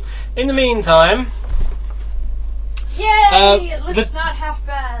crazy. In the meantime, Yay! It looks not half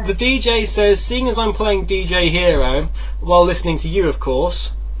bad. the DJ says, seeing as I'm playing DJ Hero while listening to you, of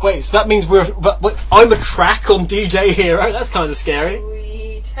course. Wait, so that means I'm a track on DJ Hero? That's kind of scary.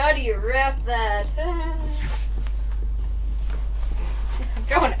 Sweet. How do you wrap that? I'm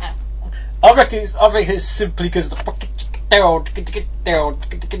going at. I reckon it's simply because the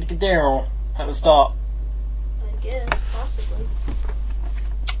at the start. I guess, possibly.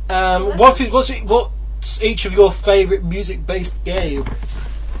 What's each of your favourite music-based game?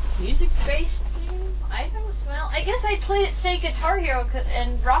 Music-based game? I don't. Well, I guess I'd say Guitar Hero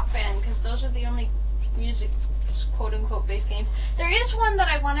and Rock Band because those are the only music, quote-unquote, based games. There is one that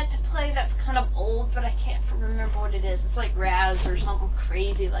I wanted to play that's kind of old, but I can't remember what it is. It's like Raz or something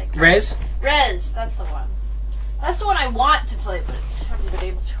crazy like that. Rez? Rez, that's the one. That's the one I want to play, but I haven't been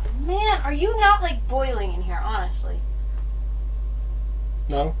able to. Man, are you not like boiling in here, honestly?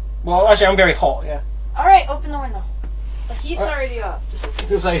 No. Well, actually, I'm very hot, yeah. Alright, open the window. The heat's already off. Just open.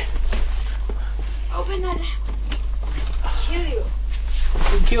 Because Open that. Kill you.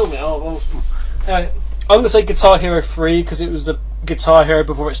 You kill me. Oh, I'm going to say Guitar Hero 3 because it was the Guitar Hero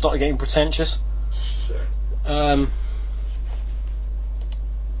before it started getting pretentious. Sure.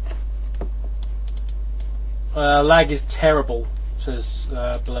 Lag is terrible, says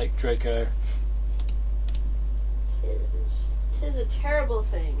Blake Draco. Tis a terrible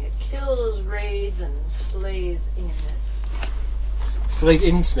thing. It kills raids and slays internets. Slays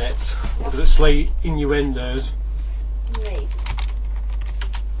internet? Or does it slay innuendos? Maybe.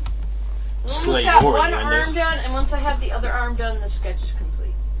 I Slay almost got your one innuendos. arm done, and once I have the other arm done, the sketch is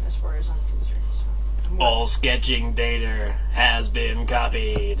complete, as far as I'm concerned. So, All sketching data has been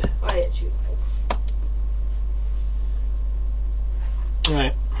copied. quiet you.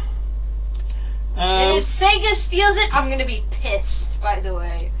 Right. And if Sega steals it, I'm gonna be pissed. By the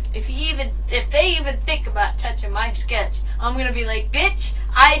way, if they even think about touching my sketch, I'm gonna be like, bitch,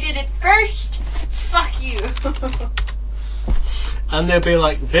 I did it first. Fuck you. And they'll be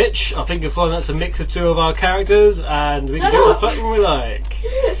like, bitch, I think you'll find that's a mix of two of our characters, and we can Shut do what up. the fucking we like.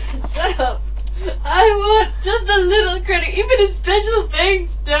 Shut up. I want just a little credit, even in special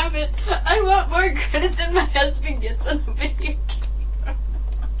things. Damn it, I want more credit than my husband gets on a video game.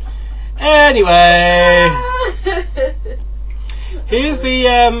 Anyway, here's the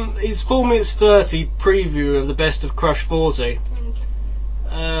his 4 minutes 30 preview of the best of Crush 40.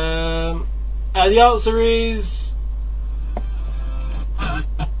 And the answer is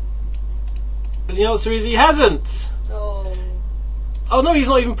he hasn't. Oh no, he's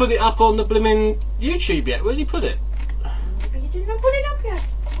not even put it up on the blimmin' YouTube yet. Where's he put it? Maybe he didn't put it up yet.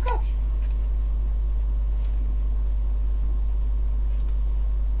 Oh gosh.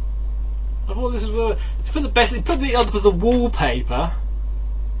 I thought this was he put the best. He put the other as the wallpaper.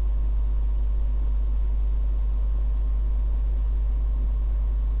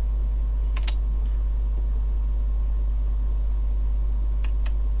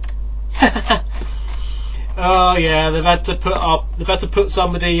 Oh yeah, they've had to put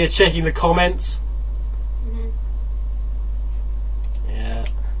somebody checking the comments. Mm-hmm. Yeah.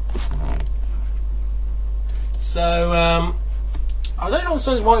 So I don't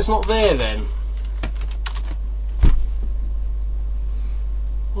understand why it's not there then.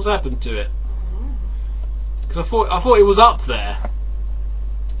 What's happened to it? Because I thought it was up there.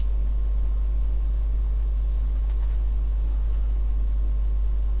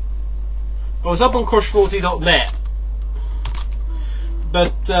 Well, it's up on crush40.net,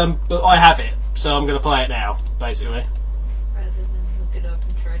 but I have it, so I'm going to play it now, basically. Rather than look it up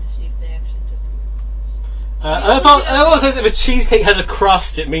and try to see if they actually took it. And it also says if a cheesecake has a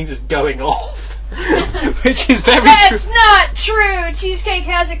crust, it means it's going off, which is very That's true. not true! Cheesecake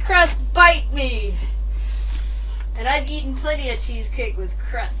has a crust, bite me! And I've eaten plenty of cheesecake with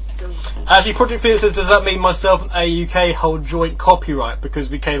crust, so... Actually, Project Phoenix says, does that mean myself and AUK hold joint copyright because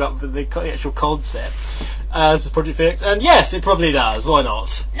we came up with the actual concept? Says Project Phoenix, and yes, it probably does. Why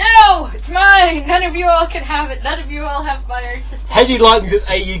not? No! It's mine! None of you all can have it. None of you all have my artistic... Heady Lightning says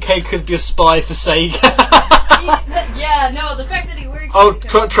AUK could be a spy for Sega. Yeah, no, the fact that he works... Oh,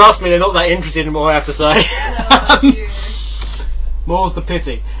 trust me, they're not that interested in what I have to say. No, dear. More's the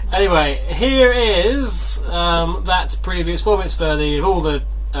pity. Anyway, here is that previous 4 Minutes 30 of all the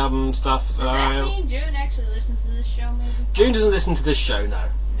stuff. Does that mean June actually listens to this show, maybe? June doesn't listen to this show, no.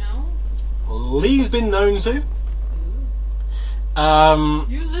 No? Lee's been known to.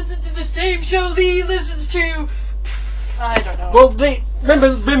 You listen to the same show Lee listens to. I don't know. Well,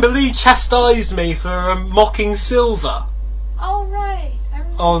 remember Lee chastised me for mocking Silver Oh, right. I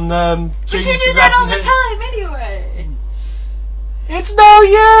remember. on But you James do that all the time anyway. It's no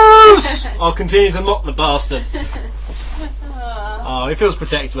use! I'll continue to mock the bastard. Oh, he feels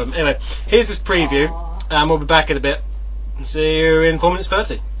protective of him. Anyway, here's this preview, and we'll be back in a bit. See you in 4 Minutes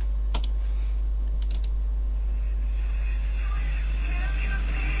 30.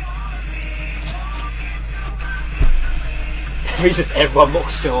 We just everyone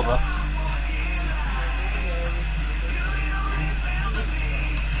mocks Silver.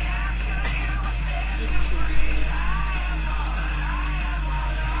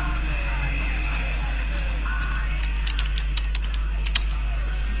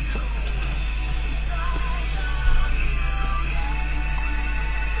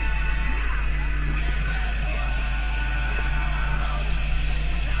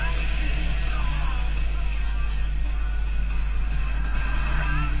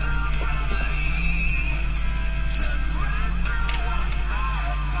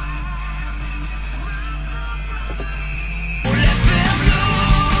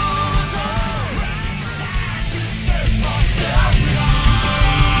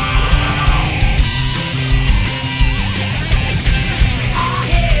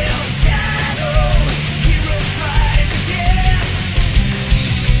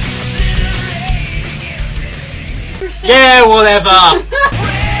 Yeah, whatever.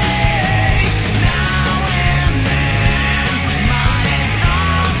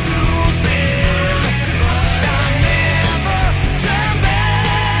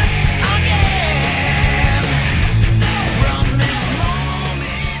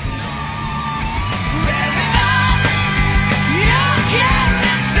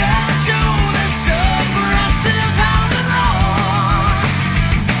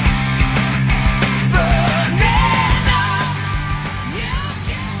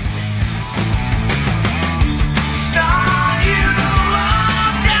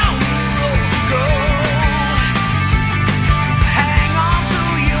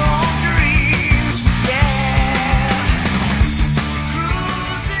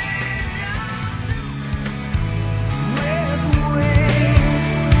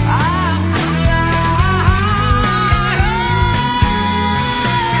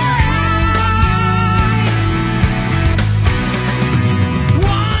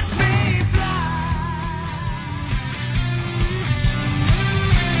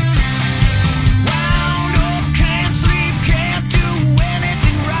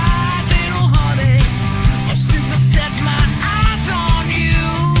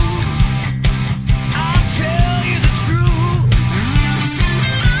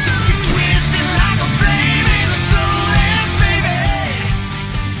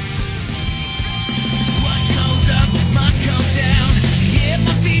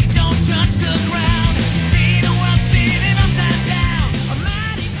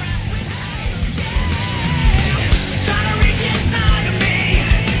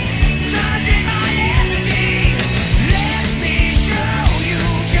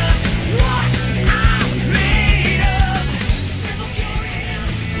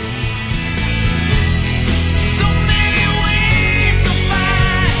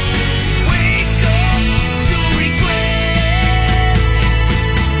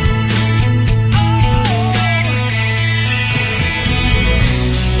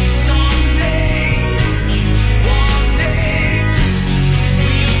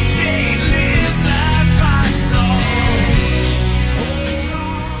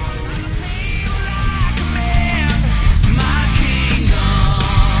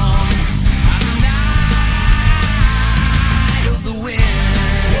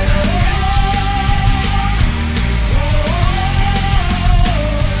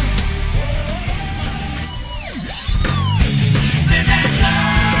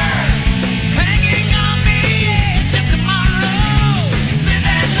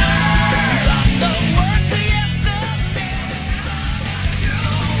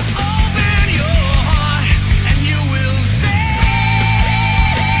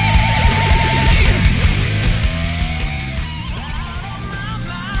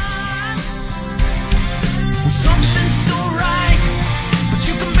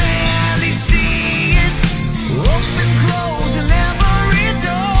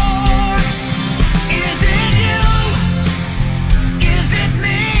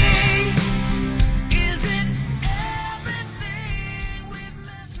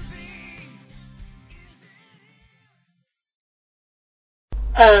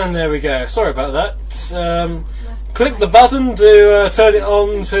 And there we go. Sorry about that. Click the button to turn it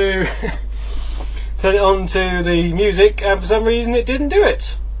on to turn it on to the music, and for some reason it didn't do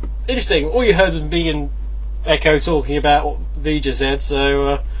it. Interesting. All you heard was me and Echo talking about what V just said,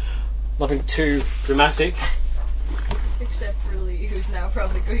 so nothing too dramatic. Except for Lee, who's now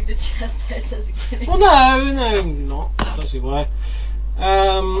probably going to chastise us again. Well, no, not. I don't see why.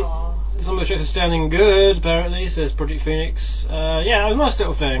 Some of the tricks are sounding good, apparently, says Project Phoenix. Yeah, it was a nice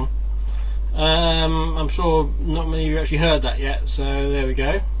little thing. I'm sure not many of you actually heard that yet, so there we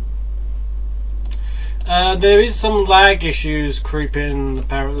go. There is some lag issues creeping,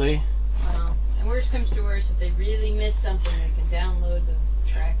 apparently. Well, and worst comes to worst, if they really miss something, they can download the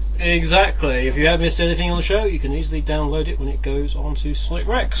tracks. Exactly. If you have missed anything on the show, you can easily download it when it goes onto Sonic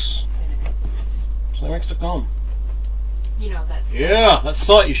Rex. SonicRex.com. You know, that's... Yeah, that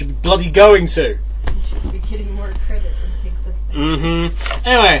site you should be bloody going to. You should be getting more credit and things like that. Mm-hmm.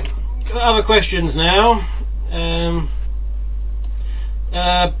 Anyway, other questions now.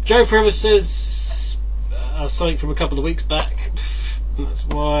 Joe Forever says Sonic from a couple of weeks back. That's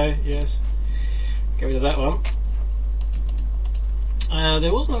why, yes. Get rid of that one.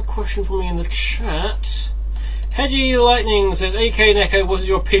 There wasn't a question from me in the chat. Hedgie Lightning says, AK and Echo, what is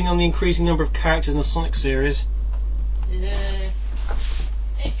your opinion on the increasing number of characters in the Sonic series? It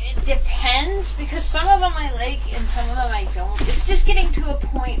depends, because some of them I like and some of them I don't. It's just getting to a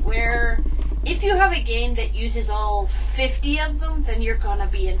point where if you have a game that uses all 50 of them, then you're gonna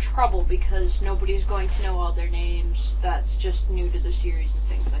be in trouble because nobody's going to know all their names. That's just new to the series and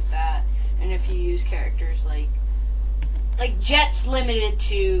things like that. And if you use characters like Jet's limited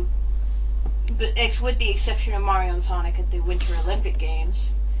to, with the exception of Mario and Sonic at the Winter Olympic Games.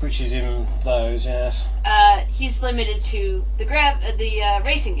 Which is in those, yes. He's limited to the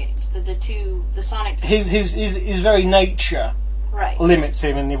racing games, the Sonic. His very nature limits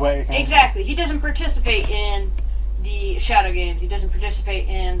him in the way he can. Exactly. He doesn't participate in the Shadow games. He doesn't participate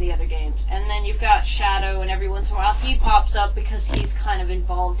in the other games. And then you've got Shadow, and every once in a while he pops up because he's kind of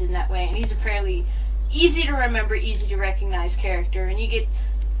involved in that way, and he's a fairly easy to remember, easy to recognize character. And you get,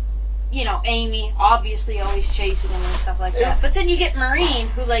 Amy, obviously always chasing him and stuff like that. But then you get Marine,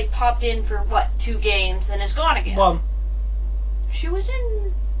 who, popped in for, 2 games and is gone again. 1. She was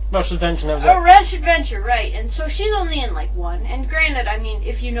in... Rush Adventure, that was it. Oh, Rush Adventure, right. And so she's only in, 1. And granted, I mean,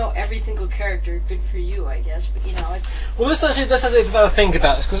 if you know every single character, good for you, I guess. But, it's... Well, let's actually have a think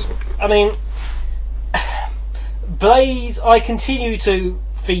about this, because, I mean... Blaze, I continue to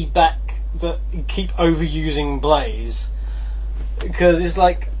feedback that keep overusing Blaze. Because it's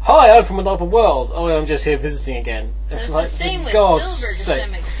like, hi, I'm from another world. Oh, I'm just here visiting again. It's like, the same with God's Silver to sake.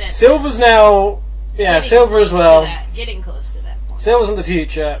 some extent. Silver's now, Silver as well. Getting close to that point. Silver's in the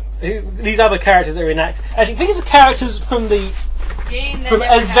future. These other characters that are inactive. Actually, think of the characters from the game from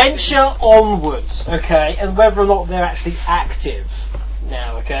Adventure onwards, okay, and whether or not they're actually active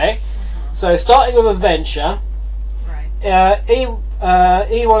now, okay. So starting with Adventure, right?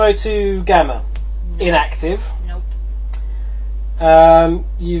 E102 Gamma, inactive. Nope.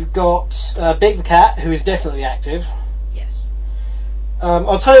 You've got Big the Cat, who is definitely active. Yes.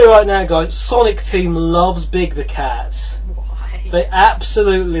 I'll tell you right now, guys, Sonic Team loves Big the Cat. Why? They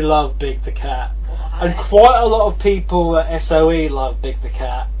absolutely love Big the Cat. Why? And quite a lot of people at SOE love Big the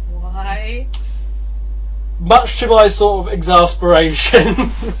Cat. Why? Much to my sort of exasperation.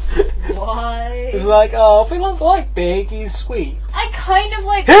 Why? It's like, oh, we like Big, he's sweet. I kind of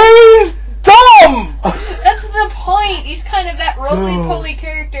like... He's dumb! That's the point. He's kind of that roly-poly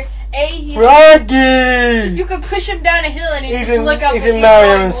character. He's... Raggy! You could push him down a hill and He's just look up He's and in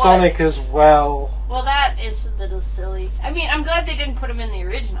Mario going, and Sonic as well. Well, that is a little silly. I mean, I'm glad they didn't put him in the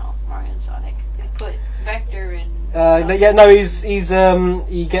original Mario and Sonic. They put Vector in... you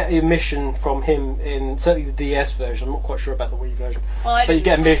get a mission from him in certainly the DS version. I'm not quite sure about the Wii version, but you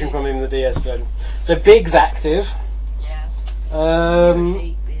get a mission from him in the DS version. So Big's active. Yeah. Um, You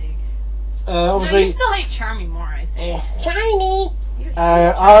hate Big. Obviously. No, you still hate Charmy more, I think. Charmy. You hate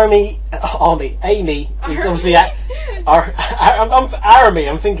Amy is obviously I'm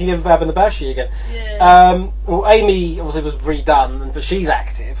thinking of Abanabashi again. Yeah. Well, Amy obviously was redone, but she's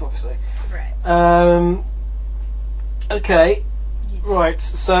active, obviously. Right. Okay. Yes. Right.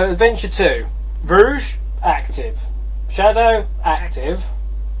 So Adventure 2, Rouge active, Shadow active,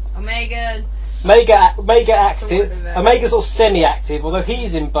 Omega. Mega active, Sort of Omega's sort of semi-active, although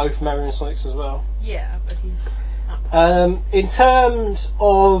he's in both Mario and Sonic's as well. Yeah, but he's. In terms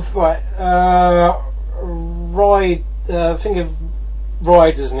of think of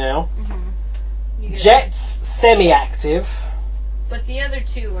riders now. Mm-hmm. Jet's semi-active. But the other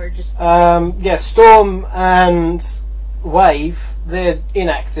two are just. Storm and Wave. they're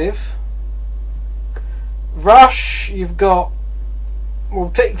inactive. Rush, you've got, well,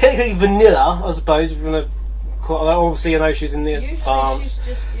 technically Vanilla, I suppose, if you want to call it. Obviously, I know she's in the Usually advance, she's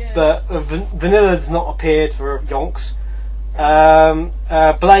just, yeah. but Vanilla's not appeared for yonks.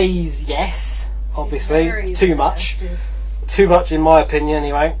 Blaze, yes, obviously, Very, too very much. active. Too much in my opinion,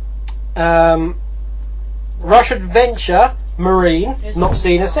 anyway. Rush Adventure, Marine, There's not no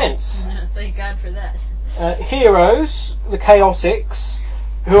seen her doubt. since. Thank God for that. Heroes, the Chaotix,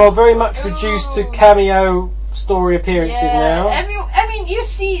 who are very much reduced to Ooh. cameo story appearances now. I mean, you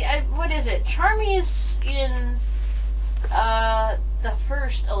see, what is it? Charmy is in the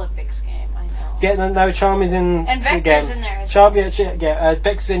first Olympics game, I know. Yeah, no, Charm is in And the Vector's game. in there. Charm,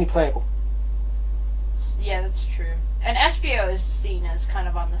 Vector's only playable. Yeah, that's true. And Espio is seen as kind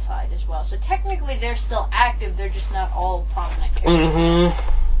of on the side as well. So technically they're still active, they're just not all prominent characters.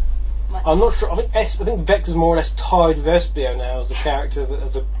 Mm-hmm. Much. I'm not sure. I think Vector's more or less tied with Espio now as the character,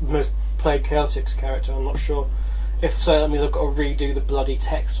 as the most played Chaotix character. I'm not sure. If so, that means I've got to redo the bloody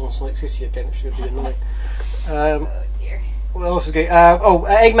text on Sonic City again, which is going to be annoying. Oh dear. What else is good?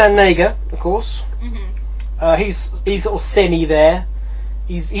 Eggman Naga, of course. Mm-hmm. He's sort of semi there.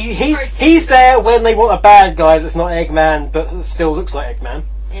 He's there when they want a bad guy that's not Eggman, but still looks like Eggman.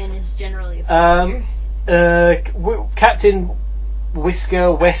 And is generally a figure. Captain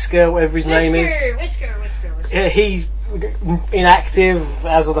Wesker, whatever his name is. Whisker. He's inactive,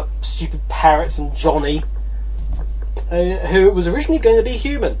 as are the stupid parrots and Johnny, who was originally going to be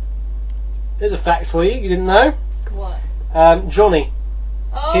human. There's a fact for you. You didn't know? What? Johnny.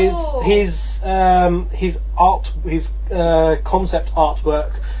 Oh. His concept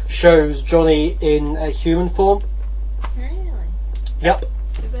artwork shows Johnny in a human form. Really? Yep.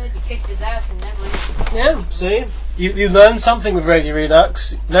 Too bad you kicked his ass and never even. Yeah. See, you learned something with Radio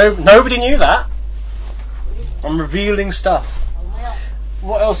Redux. Nobody knew that. I'm revealing stuff. Oh, well.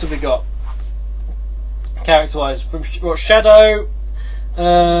 What else have we got? Character-wise, from Shadow.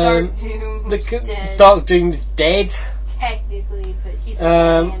 Dark Doom's dead. Dark Doom's dead. Technically, but he's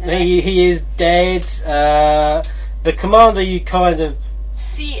he is dead. The Commander, you kind of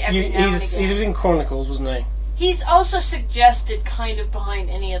see every now and he again. was in Chronicles, wasn't he? He's also suggested kind of behind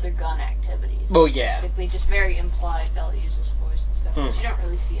any other gun activities. Well, yeah. Basically, just very implied they'll use his voice and stuff, but you don't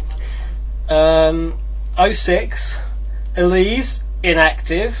really see him other 06, Elise,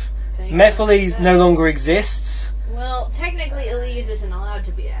 inactive. times. Mephiles no longer exists. Well, technically, Elise isn't allowed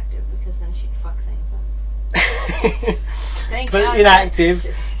to be active because then she'd fuck things up. Thank But God inactive.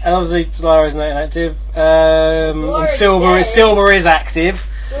 that's- And obviously, Solara is not inactive. And Solar's Silver dead. Silver is active.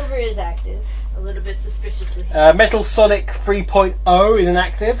 Silver is active, a little bit suspiciously. Metal Sonic 3.0 is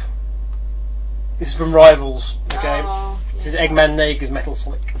inactive. This is from Rivals, the game. Oh, This is yeah. Eggman Nager's Metal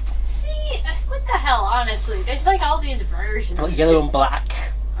Sonic. See, what the hell, honestly? There's like all these versions. Like of yellow shit. and black.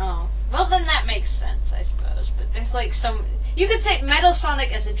 Oh. Well, then that makes sense, I suppose. But there's like some... You could say Metal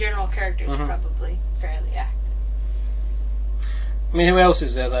Sonic as a general character is Mhm. probably fairly active. I mean, who else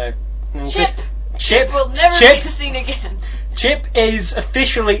is there though? Chip will never be seen again. Chip is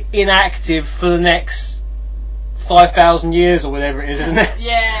officially inactive for the next 5,000 years or whatever it is, isn't it?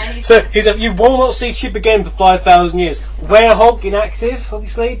 Yeah, So you will not see Chip again for 5,000 years. Werehog inactive,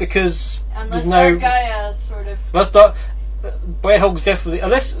 obviously, because unless there's no. Gaia sort of... That's not. Werehog's definitely,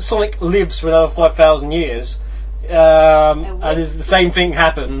 unless Sonic lives for another 5,000 years, and the same thing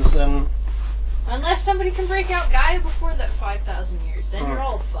happens. Unless somebody can break out Gaia before that 5,000 years, then you're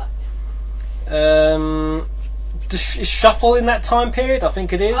all fucked. Is Shuffle in that time period? I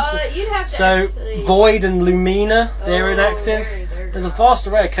think it is. You'd have to So actually... Void and Lumina, they're Oh, inactive. they're There's a gone. vast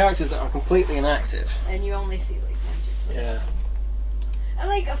array of characters that are completely inactive. And you only see like ninjas. Yeah. I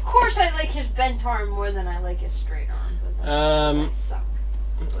like, of course, I like his Bentarm more than I like his Straight Arm. But that's suck.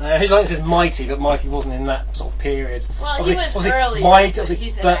 His likeness is Mighty, but Mighty wasn't in that sort of period. Well, he was earlier, Mighty, but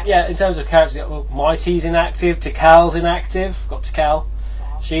he's but inactive. yeah, in terms of characters, well, Mighty's inactive, Tikal's inactive. Got Tikal.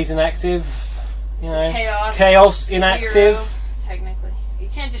 Soft. She's inactive. You know, Chaos inactive. Zero, technically. You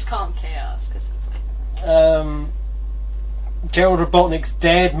can't just call him Chaos, because it's like... Gerald Robotnik's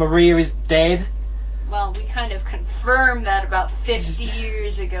dead. Maria is dead. Well, we kind of confirmed that about 50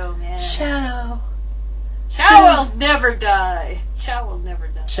 years ago, man. Chow. Chow will never die. Chow will never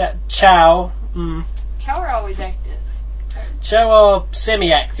die. Chow. Chow are always active. Chow are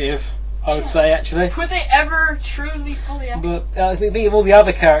semi-active, I would say, actually. Were they ever truly fully active? But I think of all the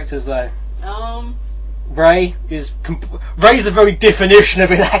other characters, though. Ray is Ray's the very definition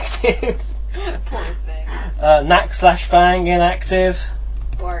of inactive. Poor thing. Knack/Fang inactive.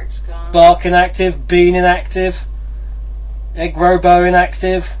 Bark's gone. Bark inactive. Bean inactive. Egg Robo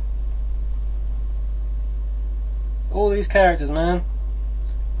inactive. All these characters, man.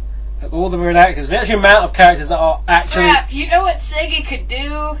 All the weird actors. The actual amount of characters that are actually... Crap, you know what Sega could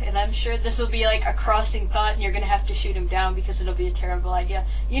do? And I'm sure this will be like a crossing thought and you're going to have to shoot him down because it'll be a terrible idea.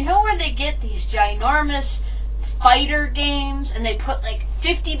 You know where they get these ginormous fighter games and they put like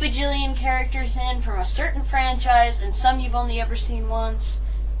 50 bajillion characters in from a certain franchise and some you've only ever seen once?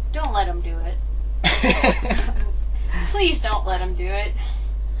 Don't let them do it. Please don't let them do it.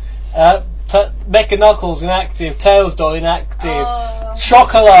 Mecha Knuckles inactive, Tails Doll inactive,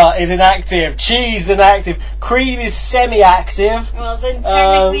 Chocolat is inactive, Cheese inactive, Cream is semi-active. Well, then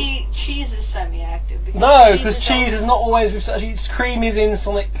technically Cheese is semi-active. No, because Cheese is not always with Cream is in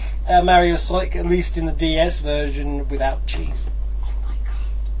Sonic, Mario Sonic, at least in the DS version without Cheese. Oh my god.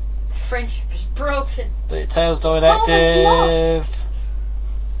 The friendship is broken. But Tails Doll inactive.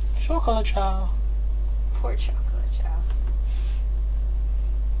 Chocolat Chow. Poor Chocolate Chow.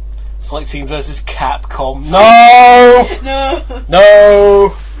 Sonic Team versus Capcom. No! No!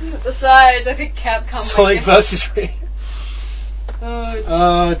 No! Besides, I think Capcom... Sonic versus... Oh,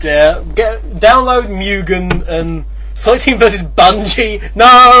 oh dear. Download Mugen and Sonic Team versus Bungie.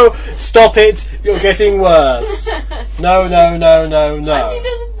 No! Stop it! You're getting worse. No. Bungie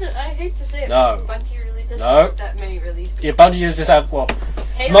doesn't... I hate to say it, No. but Bungie really doesn't No. have that many releases. Yeah, Bungie just have, what?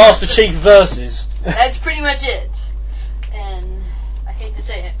 Halo Master is- Chief versus. That's pretty much it. And I hate to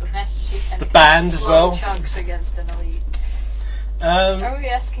say it, but Master Chief can The band as well. chunks against an elite. Are we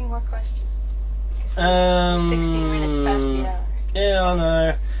asking more questions? 16 minutes past the hour. Yeah, I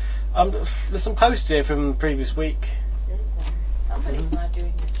know. There's some posts here from the previous week. Is there? Somebody's not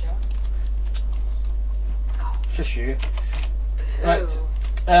doing their job. Just you. Boo. Right. Boo.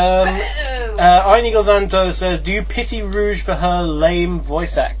 Aini Galvanto says, do you pity Rouge for her lame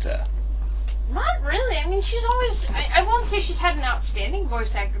voice actor? Not really. I mean, she's always... I won't say she's had an outstanding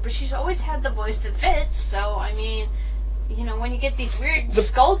voice actor, but she's always had the voice that fits. So, I mean, you know, when you get these weird,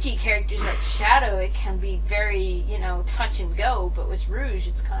 skulky characters like Shadow, it can be very, you know, touch and go. But with Rouge,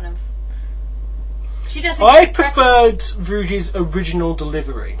 it's kind of... She doesn't... I preferred Rouge's original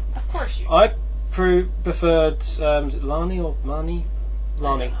delivery. Of course you do. I preferred, is it Lani or Mani?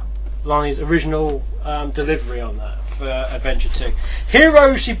 Lani. Lani's original delivery on that for Adventure 2.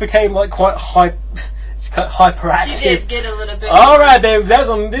 Hero, she became like quite hyperactive. She did get a little bit... Alright, babe,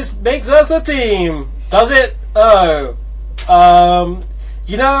 this makes us a team. Does it? Oh.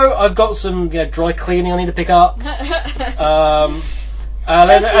 You know, I've got some dry cleaning I need to pick up. Well,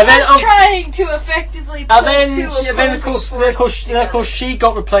 Then trying to effectively pull of course, she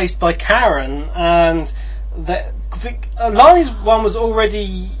got replaced by Karen, and Lani's one was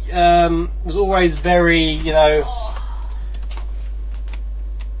already was always very,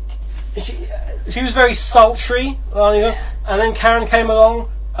 she was very sultry, and then Karen came along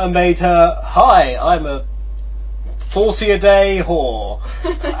and made her, hi, I'm a 40 a day whore.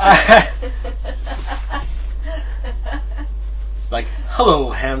 Like, hello,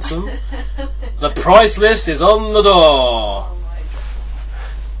 handsome. The price list is on the door.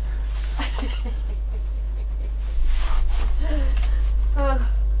 Oh my god.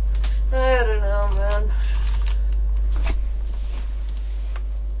 I don't know,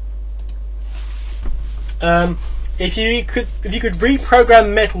 man. If you could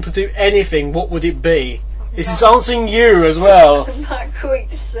reprogram Metal to do anything, what would it be? This is answering you as well. I'm not going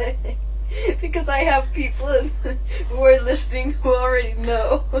to say. Because I have people who are listening who already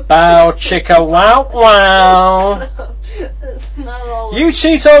know. Bow chicka wow wow. That's not all. You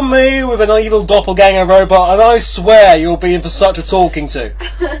cheat on me with an evil doppelganger robot, and I swear you'll be in for such a talking to.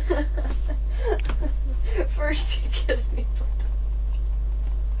 First you get me.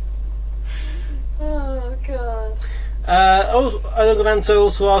 Oh god. Levanto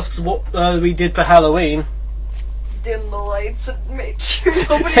also asks what we did for Halloween. Dim the lights and make sure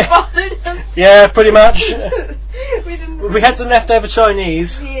nobody bothered us. Yeah, pretty much. We didn't. We had some leftover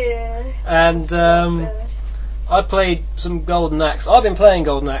Chinese. Yeah. And I played some Golden Axe. I've been playing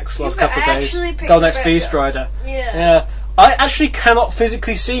Golden Axe last couple of days. Golden Axe Beast Rider. Yeah. I actually cannot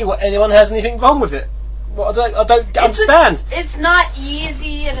physically see what anyone has anything wrong with it. I don't understand. It's not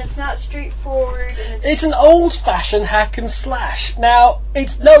easy and it's not straightforward. And It's an old-fashioned hack and slash. Now,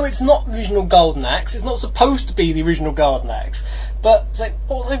 it's not the original Golden Axe. It's not supposed to be the original Golden Axe. But it's like,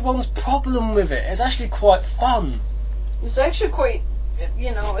 what's everyone's problem with it? It's actually quite fun. It's actually quite,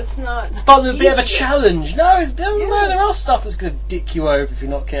 it's not. It's fun with a bit of a easy. challenge. No, no, there are stuff that's going to dick you over if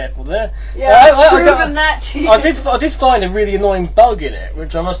you're not careful there. Yeah, I've proven that to you. I did find a really annoying bug in it,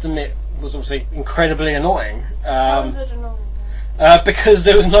 which I must admit was obviously incredibly annoying. How is it annoying? Because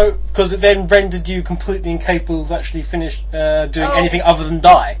it then rendered you completely incapable of actually doing anything other than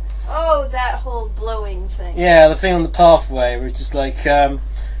die. Oh, that whole blowing thing. Yeah, the thing on the pathway, where it's just like,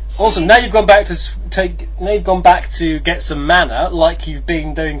 awesome. Now you've gone back to get some mana, like you've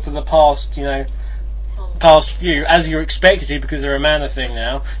been doing for the past, past few, as you're expected to, because they're a mana thing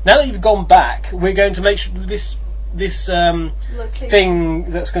now. Now that you've gone back, we're going to make sure this thing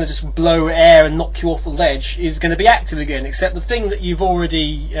that's going to just blow air and knock you off the ledge is going to be active again. Except the thing that you've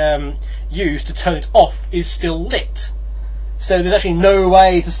already used to turn it off is still lit. So there's actually no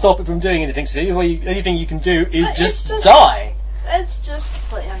way to stop it from doing anything. So the only thing you can do is just die. It's just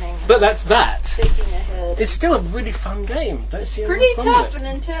planning. But that's that. Thinking ahead. It's still a really fun game. Don't see Pretty what's wrong tough with it.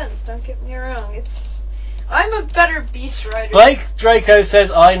 and intense, don't get me wrong. I'm a better beast rider. Blake Draco says,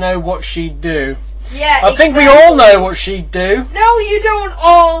 I know what she'd do. Yeah, I think we all know what she'd do. No, you don't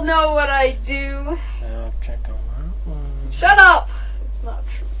all know what I do. I'll check on that one. Shut up. It's not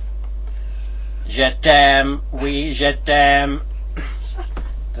true. Je t'aime, oui, je t'aime.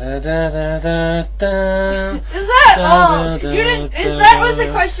 Da, da, da, da, da. Is that all? Was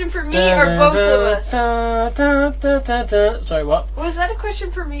a question for me or both of us? Sorry, what? Was that a question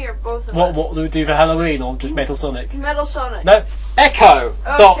for me or both of us? What do we do for Halloween, or just Metal Sonic? Metal Sonic. No, Echo.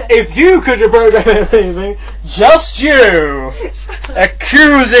 Okay. If you could program anything, just you,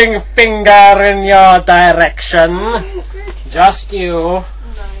 accusing finger in your direction, just you.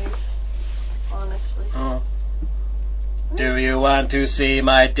 Nice. Honestly. Oh. Do you want to see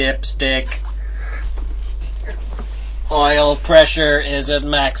my dipstick? Oil pressure is at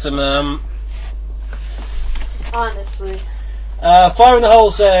maximum. Honestly. Fire in the Hole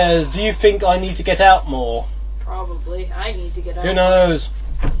says, do you think I need to get out more? Probably. I need to get out. Who knows?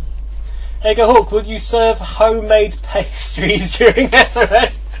 Edgar Hook, would you serve homemade pastries during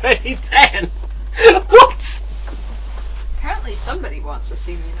SOS 2010? What? Apparently somebody wants to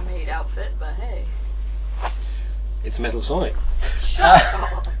see me in a maid outfit, but hey. It's Metal Sonic. Shut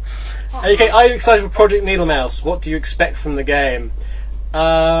up. Okay, are you excited for Project Needle Mouse? What do you expect from the game?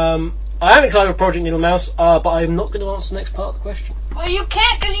 I am excited for Project Needle Mouse, but I'm not going to answer the next part of the question. Well, you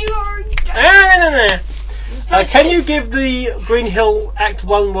can't because you already... Can you give the Green Hill Act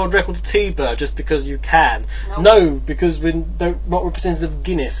 1 world record to T-Bird just because you can? Nope. No, because we're not representative of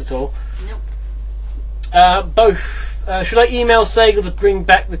Guinness at all. Nope. Both. Should I email Sega to bring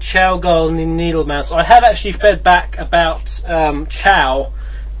back the Chow Garden in Needle Mouse? I have actually fed back about Chow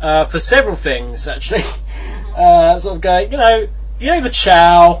for several things, actually. Sort of going, you know the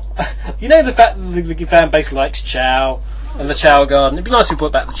Chow, you know the fact that the fan base likes Chow and the Chow Garden. It'd be nice if we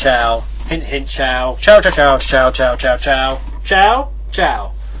brought back the Chow. Hint, hint, Chow. Chow, chow, chow, chow, chow, chow, chow. Chow,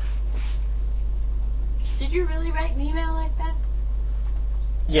 chow. Did you really write an email like that?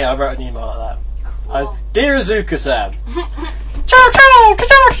 Yeah, I wrote an email like that. Cool. Dear Azuka-san. Chow, chow,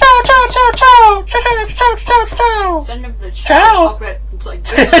 chow, chow, chow, chow, chow, chow, chow, chow, chow. Send him the Chow. puppet. It's like,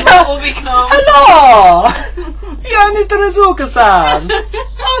 this is what will become. Hello! You're Mr. Azuka-san!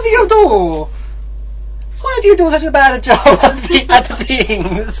 How do you do? Why do you do such a bad job at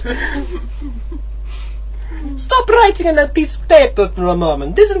things? Stop writing on that piece of paper for a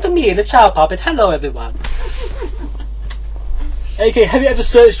moment. Listen to me, the Chow Puppet. Hello, everyone. Okay, have you ever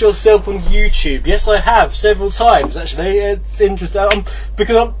searched yourself on YouTube? Yes, I have, several times, actually. It's interesting.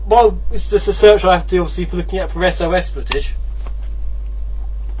 It's just a search I have to do, obviously, for looking out for SOS footage.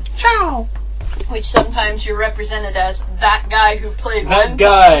 Ciao! Which sometimes you're represented as that guy who played That Wentos.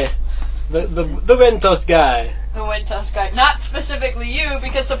 guy. The Wentos guy. The Wentos guy. Not specifically you,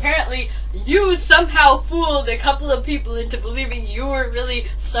 because apparently you somehow fooled a couple of people into believing you were really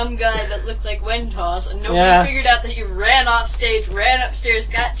some guy that looked like Wentos, and nobody figured out that you ran off stage, ran upstairs,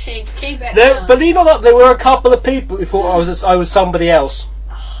 got changed, came back down. Believe it or not, there were a couple of people who thought I was somebody else.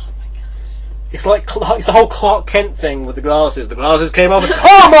 Oh my god. It's it's the whole Clark Kent thing with the glasses. The glasses came off and,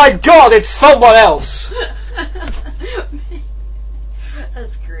 oh my god, it's someone else!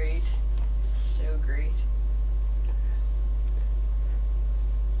 That's great. It's so great.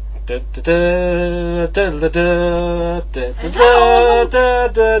 Hey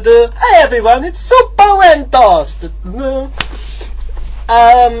everyone, it's Super Wentos!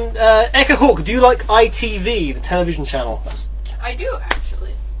 Echo Hawk, do you like ITV, the television channel? I do,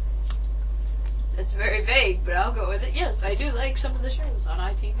 actually. It's very vague, but I'll go with it. Yes, I do like some of the shows on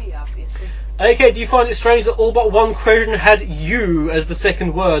ITV, obviously. Okay, do you find it strange that all but one question had you as the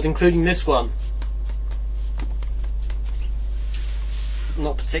second word, including this one?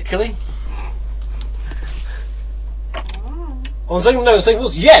 Not particularly. On the second note, the second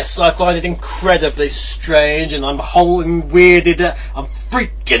was yes, I find it incredibly strange, and I'm weirded. I'm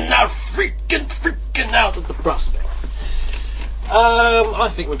freaking out at the prospect. I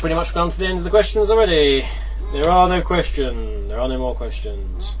think we've pretty much gone to the end of the questions already. There are no questions. There are no more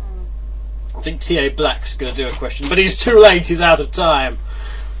questions. I think T.A. Black's going to do a question, but he's too late, he's out of time.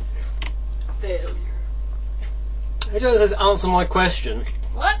 Failure. He just says, answer my question.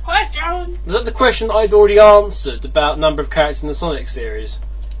 What question? Was that the question I'd already answered about number of characters in the Sonic series?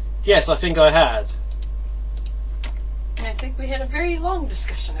 Yes, I think I had. And I think we had a very long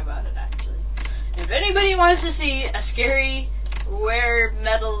discussion about it, actually. If anybody wants to see a scary, wear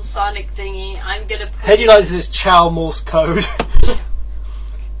metal Sonic thingy, I'm gonna put How do you like this Chow Morse code?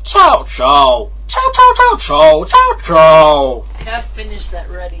 Chow chow! Chow chow chow chow! Chow chow! I have finished that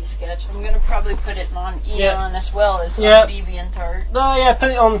Ready sketch. I'm gonna probably put it on Eon Yeah. as well as Yeah. on DeviantArt. No, yeah, put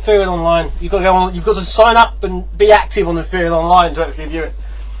it on Ethereal Online. You've got to go on. You've got to sign up and be active on Ethereal Online to actually view it.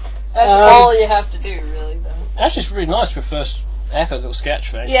 That's all you have to do, really, though. That's just really nice for a first effort little sketch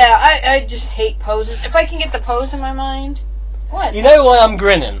thing. Yeah, I just hate poses. If I can get the pose in my mind. What? You know why I'm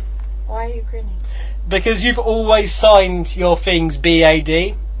grinning? Why are you grinning? Because you've always signed your things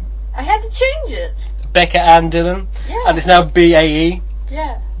BAD, I had to change it. Becca and Dylan, Yeah. and it's now BAE,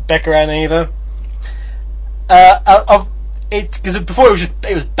 Yeah. Becca and Eva. Because before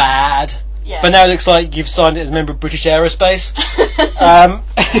it was bad, Yeah. but now it looks like you've signed it as a member of British Aerospace.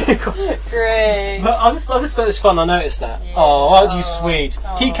 Great. But I just thought it was fun. I noticed that. Yeah. Oh, aren't you sweet?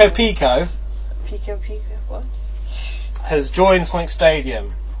 Oh. Pico Pico Pico, what? has joined Sonic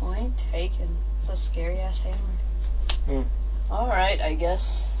Stadium. Point taken. It's a scary ass hammer. Hmm. Alright, I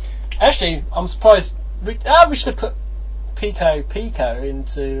guess. Actually, I'm surprised. We should have put Pico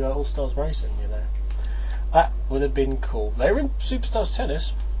into All Stars Racing. You know, that would have been cool. They were in Superstars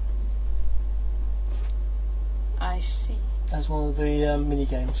Tennis. I see. That's one of the mini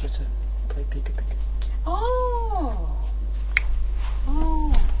games. You had to play Pico Pico,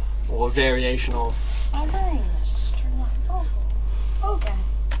 Oh. or a variation of. My brain has just turned on. Oh. Okay.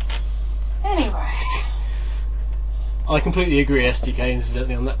 Anyway. I completely agree, SDK,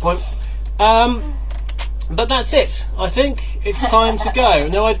 incidentally, on that point. But that's it. I think it's time to go.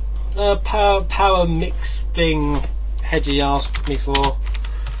 No, power mix thing Hedgie asked me for.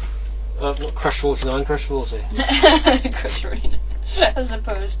 Not Crush 49, Crush 40. Crush Arena. As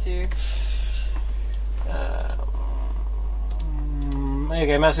opposed to. There you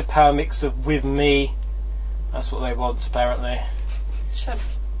go, massive power mix of With Me. That's what they want, apparently. Shut up.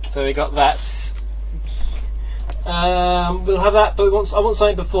 So we got that. We'll have that, but I want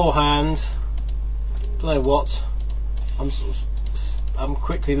something beforehand. Don't know what. I'm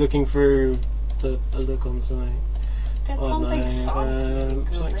quickly looking through the look on something. Got I don't something know,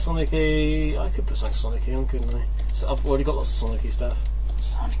 Sonic. something Sonic-y. I could put something Sonic-y on, couldn't I? So I've already got lots of Sonic-y stuff.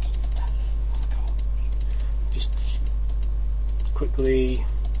 Sonic stuff. Just quickly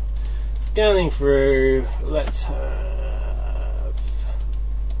scanning through. Let's have.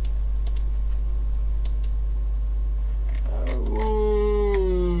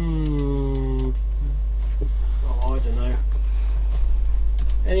 I don't know.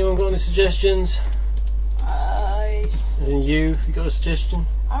 Anyone got any suggestions? As in you got a suggestion?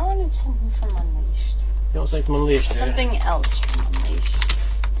 I wanted something from Unleashed. You want something from Unleashed? do you? Something else from Unleashed.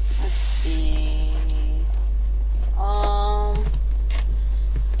 Let's see.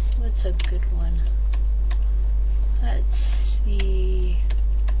 What's a good one? Let's see.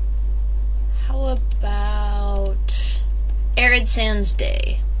 How about Arid Sands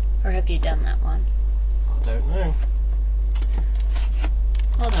Day? Or have you done that one? I don't know.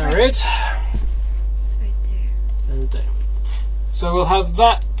 Well, it's right, Arid. it's right there. And so we'll have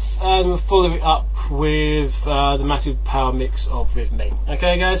that, and we'll follow it up with the massive power mix of With Me.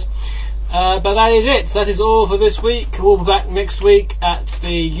 Okay, guys? But that is it. That is all for this week. We'll be back next week at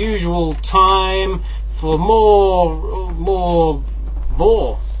the usual time for more.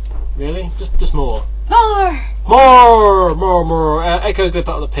 Really? Just more. More. Echo's going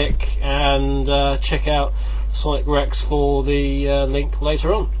to put on the pick, and check out Sonic Rex for the link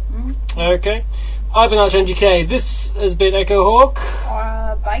later on. Mm-hmm. Okay. I've been Arch NGK. This has been Echo Hawk.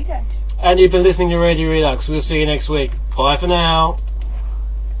 Bye, guys. And you've been listening to Radio Relux. We'll see you next week. Bye for now.